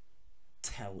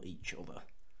tell each other.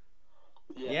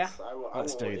 Yes, yeah? I will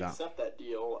do that. Accept that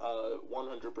deal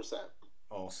 100%.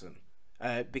 Awesome.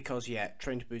 Because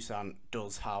Train to Busan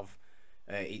does have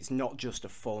it's not just a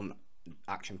fun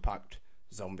action-packed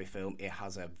zombie film, it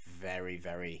has a very,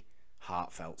 very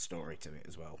heartfelt story to it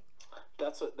as well.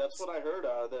 That's what I heard.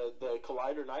 The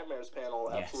Collider Nightmares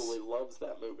panel absolutely loves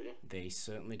that movie. They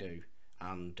certainly do.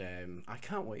 And I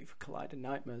can't wait for Collider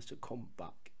Nightmares to come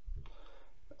back.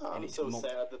 I'm so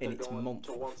sad that they're going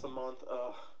to once a month.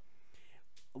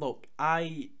 Look,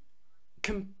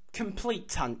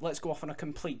 let's go off on a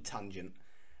complete tangent.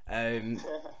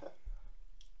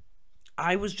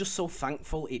 I was just so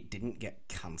thankful it didn't get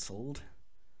cancelled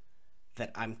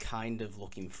that I'm kind of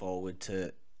looking forward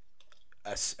to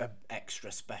a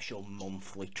extra special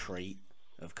monthly treat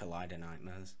of Collider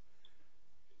Nightmares.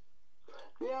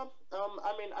 Yeah.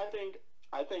 I mean,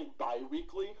 I think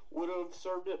bi-weekly would have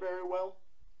served it very well.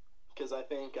 Because I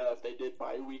think if they did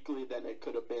bi-weekly, then it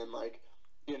could have been like,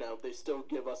 they still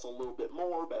give us a little bit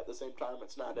more, but at the same time,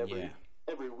 it's not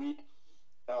every week.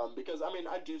 Because I mean,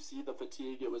 I do see the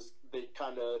fatigue. It was they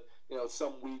kind of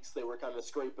some weeks they were kind of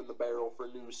scraping the barrel for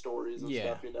news stories and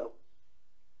stuff,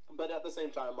 But at the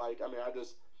same time, like I mean,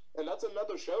 and that's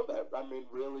another show that I mean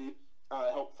really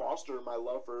helped foster my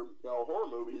love for horror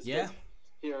movies. Yeah.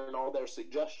 Hearing all their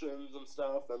suggestions and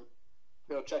stuff,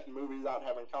 and checking movies out,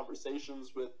 having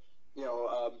conversations with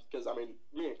because I mean,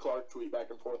 me and Clark tweet back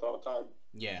and forth all the time.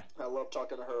 Yeah. I love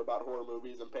talking to her about horror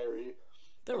movies and Perry.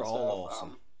 They're all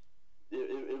awesome.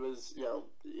 It was,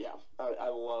 I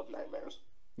love Nightmares.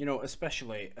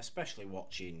 Especially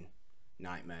watching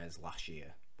Nightmares last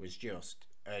year was just,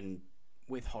 and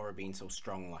with horror being so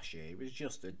strong last year, it was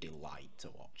just a delight to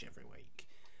watch every week.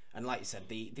 And like you said,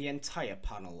 the entire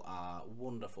panel are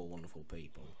wonderful, wonderful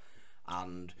people,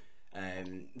 and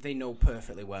they know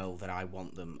perfectly well that I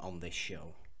want them on this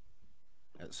show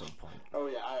at some point. Oh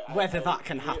yeah, whether that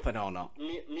can happen or not.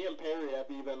 Me and Perry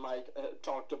have even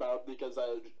talked about, because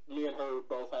me and her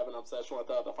both have an obsession with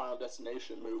the Final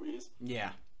Destination movies.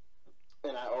 Yeah.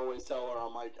 And I always tell her,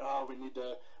 I'm like, oh, we need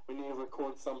to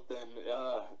record something.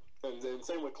 And then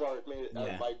same with Clark.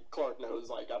 Clark knows,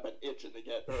 like I've been itching to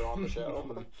get her on the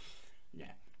show.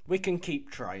 Yeah, we can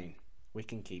keep trying.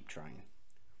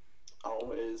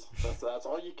 Always. That's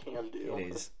all you can do.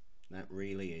 It is. That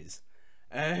really is.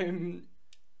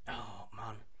 Oh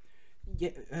man,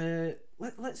 yeah.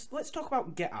 Let's talk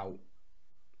about Get Out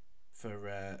for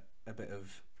a bit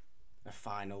of a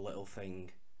final little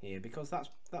thing here, because that's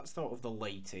sort of the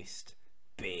latest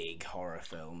big horror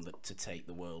film to take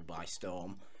the world by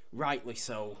storm. Rightly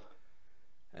so,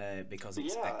 because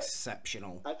it's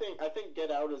exceptional. I think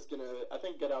Get Out's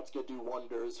gonna do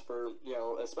wonders for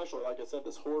especially like I said,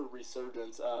 this horror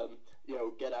resurgence.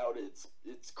 Get Out,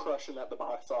 it's crushing at the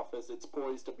box office. It's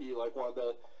poised to be like one of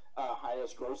the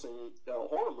highest grossing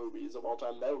horror movies of all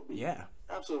time. That would be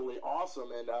absolutely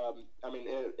awesome, and I mean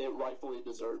it rightfully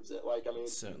deserves it. Like I mean,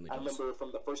 I remember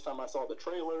from the first time I saw the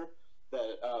trailer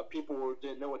that people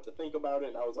didn't know what to think about it,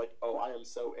 and I was like, oh, I am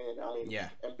so in. I mean,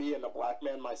 and being a black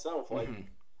man myself, like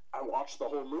I watched the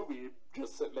whole movie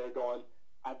just sitting there going,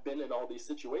 I've been in all these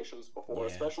situations before,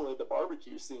 especially the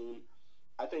barbecue scene.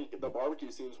 I think the barbecue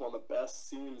scene is one of the best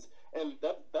scenes, and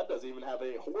that doesn't even have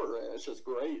any horror in it. It's just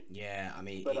great. Yeah, I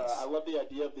mean, but I love the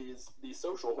idea of these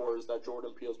social horrors that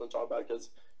Jordan Peele's been talking about, because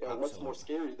what's more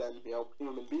scary than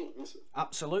human beings?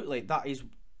 Absolutely,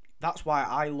 that's why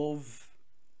I love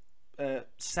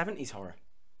 70s horror,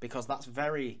 because that's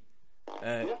very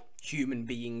human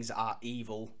beings are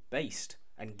evil based,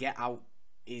 and Get Out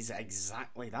is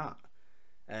exactly that.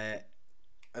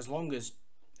 As long as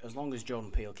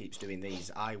Jordan Peele keeps doing these,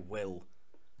 I will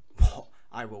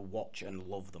watch and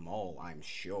love them all, I'm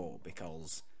sure,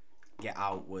 because Get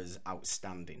Out was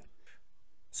outstanding.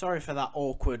 Sorry for that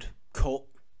awkward cut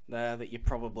there that you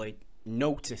probably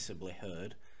noticeably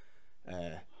heard,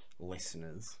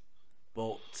 listeners,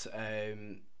 but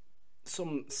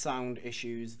some sound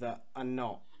issues that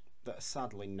are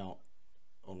sadly not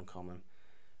uncommon,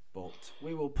 but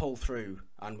we will pull through.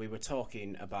 And we were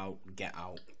talking about Get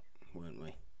Out, weren't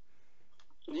we?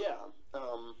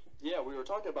 We were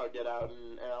talking about Get Out,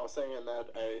 and I was saying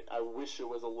that I wish it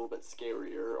was a little bit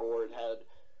scarier, or it had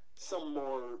some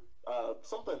more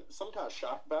some kind of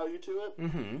shock value to it.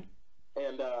 Mm-hmm.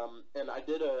 And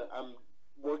I'm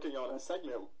working on a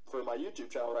segment for my YouTube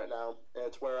channel right now, and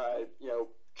it's where I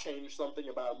change something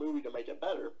about a movie to make it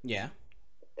better. Yeah.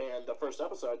 And the first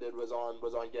episode I did was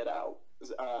on Get Out.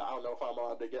 I don't know if I'm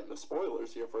allowed to get into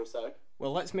spoilers here for a sec.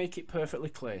 Well, let's make it perfectly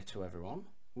clear to everyone.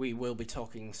 We will be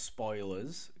talking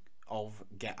spoilers of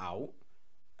Get Out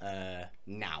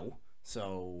now,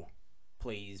 so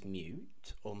please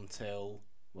mute until...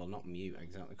 Well, not mute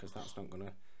exactly, because that's not going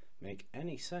to make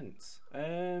any sense.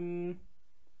 Come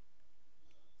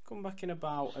back in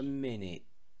about a minute,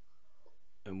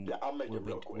 and I'll make it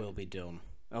real quick. We'll be done.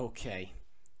 Okay.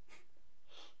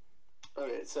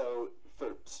 Okay, so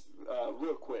for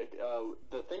real quick,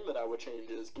 the thing that I would change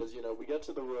is, because we get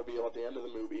to the reveal at the end of the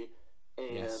movie,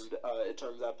 and it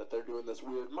turns out that they're doing this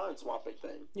weird mind swapping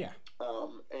thing. Yeah.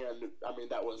 And I mean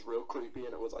that was real creepy,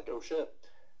 and it was like, oh shit.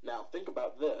 Now think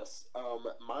about this.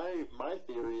 My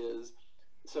theory is,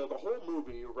 so the whole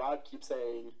movie, Rod keeps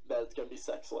saying that it's gonna be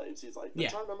sex slaves. He's like,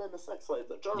 turn them into sex slaves.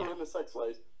 Turn them into sex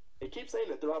slaves. He keeps saying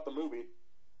it throughout the movie.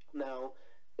 Now,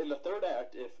 in the third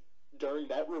act, if during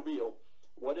that reveal,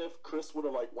 what if Chris would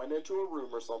have went into a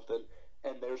room or something,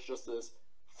 and there's just this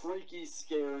freaky,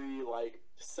 scary, like,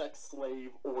 sex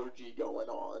slave orgy going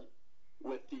on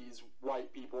with these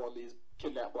white people and these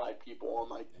kidnapped black people,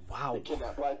 and like Wow. the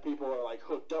kidnapped black people are like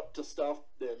hooked up to stuff,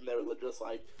 and they're just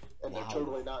like, and they're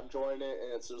totally not enjoying it,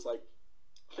 and it's just like,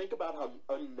 think about how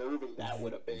unnerving that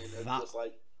would have been. It's just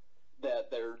like that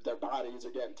their bodies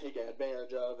are getting taken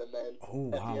advantage of, and then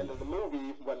at the end of the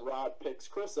movie, when Rod picks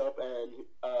Chris up, and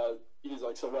he's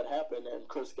like, so what happened? And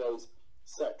Chris goes,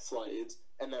 sex slaves.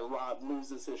 And then Rod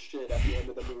loses his shit at the end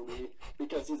of the movie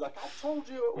because he's like, I told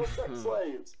you it was sex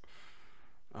slaves.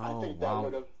 I think that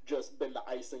would have just been the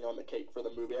icing on the cake for the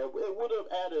movie. It would have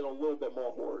added a little bit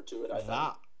more horror to it, I think.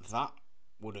 That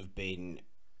would have been...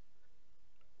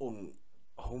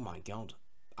 Oh my god.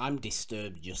 I'm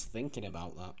disturbed just thinking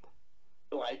about that.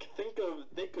 Like,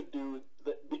 they could do...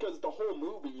 because the whole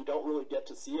movie, you don't really get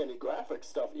to see any graphic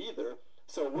stuff either.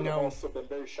 So it would have also been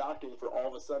very shocking for all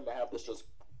of a sudden to have this just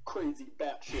crazy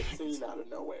batshit scene out of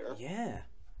nowhere. Yeah.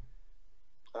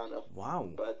 I don't know. Wow.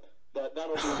 But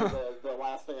that'll be the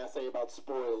last thing I say about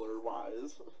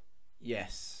spoiler-wise.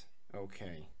 Yes.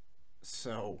 Okay.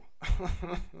 So,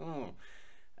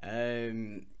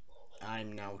 I'm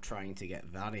now trying to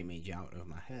get that image out of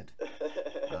my head,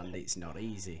 and it's not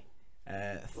easy.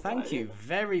 Thank you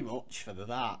very much for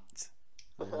that.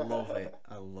 I love it.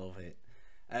 I love it.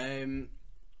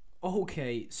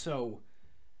 Okay, so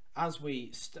as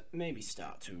we maybe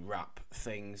start to wrap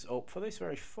things up for this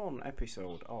very fun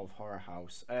episode of Horror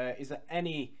House, is there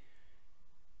any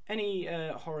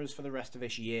horrors for the rest of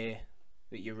this year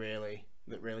that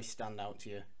really stand out to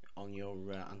you on your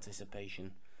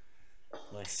anticipation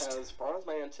list? As far as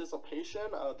my anticipation,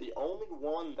 the only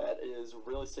one that is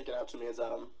really sticking out to me is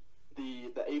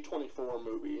the A24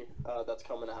 movie that's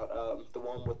coming out, the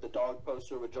one with the dog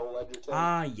poster with Joel Edgerton.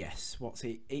 Ah, yes. What's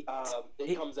it? It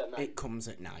comes at night. It comes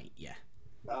at night, yeah.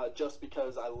 Just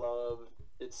because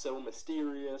it's so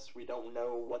mysterious. We don't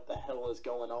know what the hell is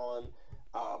going on.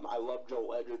 I love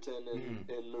Joel Edgerton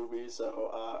in movies,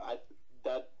 so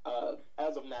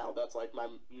as of now, that's like my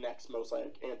next most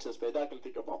like anticipated that I can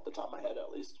think of off the top of my head,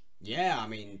 at least. Yeah, I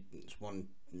mean, it's one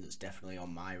that's definitely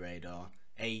on my radar.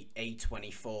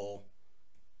 A24,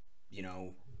 you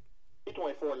know.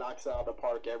 A24 knocks it out of the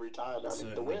park every time. I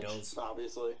mean, The Witch, does.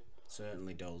 Obviously.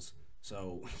 Certainly does.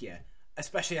 So, yeah.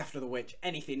 Especially after The Witch,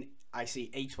 anything I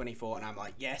see A24 and I'm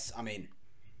like, yes, I'm in.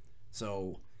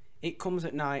 So, it comes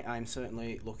at night. I'm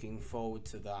certainly looking forward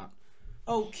to that.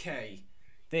 Okay.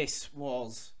 This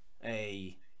was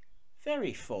a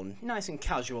very fun, nice and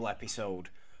casual episode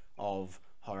of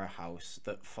Horror House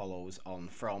that follows on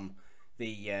from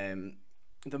the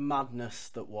madness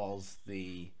that was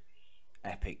the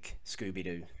epic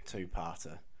Scooby-Doo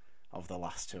two-parter of the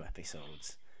last two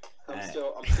episodes. I'm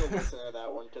still listening to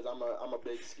that one because I'm a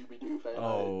big Scooby-Doo fan.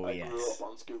 I grew up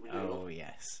on Scooby-Doo. Oh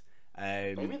yes.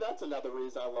 Maybe that's another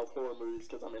reason I love horror movies,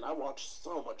 because I mean I watched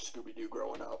so much Scooby-Doo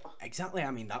growing up. Exactly. I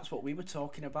mean that's what we were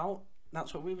talking about.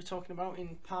 That's what we were talking about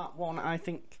in part one. I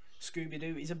think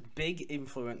Scooby-Doo is a big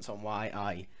influence on why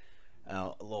I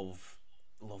love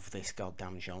this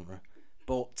goddamn genre.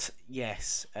 But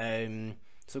yes,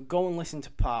 so go and listen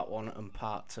to part one and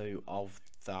part two of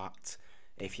that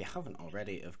if you haven't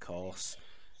already, of course.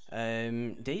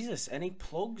 Jesus, any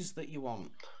plugs that you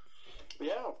want?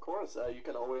 Yeah, of course. You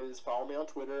can always follow me on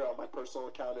Twitter. My personal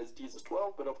account is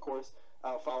Jesus12, but of course,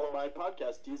 follow my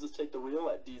podcast, Jesus Take the Reel,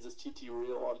 at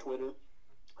JesusTTReel on Twitter.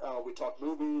 We talk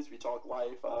movies, we talk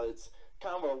life. It's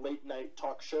kind of a late night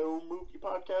talk show movie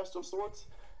podcast of sorts.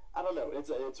 I don't know.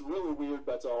 It's really weird,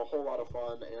 but it's a whole lot of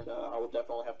fun, and I will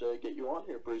definitely have to get you on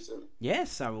here pretty soon.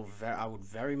 Yes, I would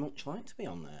very much like to be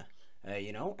on there.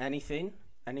 You know, anything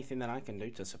that I can do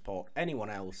to support anyone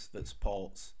else that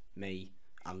supports me,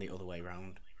 and the other way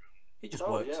around. It just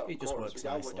works. Yeah, it just works we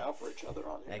gotta nicely. Look out for each other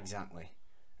on here. Exactly.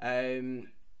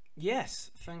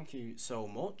 Yes, thank you so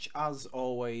much. As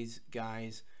always,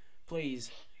 guys,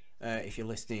 please, if you're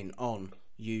listening on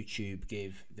YouTube,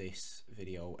 give this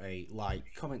video a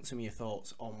like, comment some of your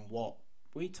thoughts on what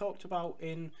we talked about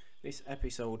in this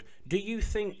episode. Do you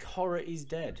think horror is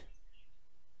dead?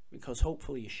 Because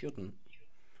hopefully you shouldn't.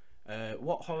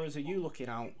 What horrors are you looking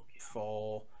out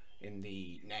for in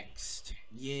the next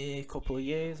year, couple of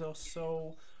years or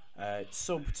so?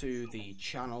 Sub to the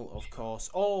channel, of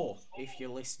course, or if you're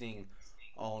listening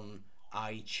on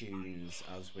iTunes,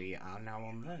 as we are now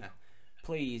on there,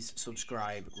 please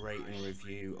subscribe, rate and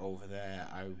review over there.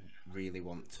 I really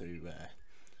want to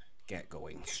get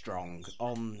going strong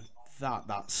on that.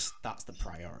 That's the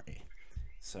priority.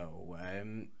 So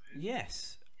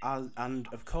yes, and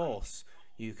of course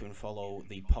you can follow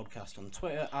the podcast on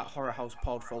Twitter at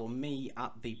HorrorHousePod. Follow me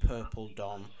at the Purple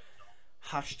Don.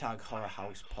 hashtag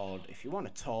HorrorHousePod if you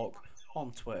want to talk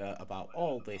on Twitter about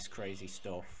all this crazy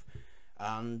stuff.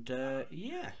 And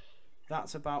yeah,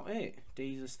 that's about it.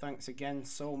 Jesus, thanks again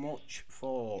so much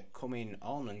for coming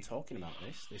on and talking about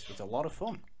this. This was a lot of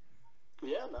fun.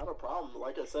 Yeah, not a problem.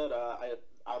 Like I said,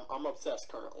 I'm obsessed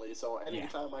currently, so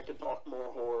anytime I can talk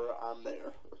more horror, I'm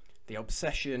there. The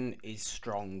obsession is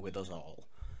strong with us all.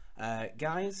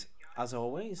 Guys, as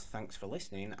always, thanks for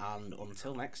listening, and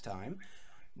until next time,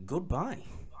 goodbye.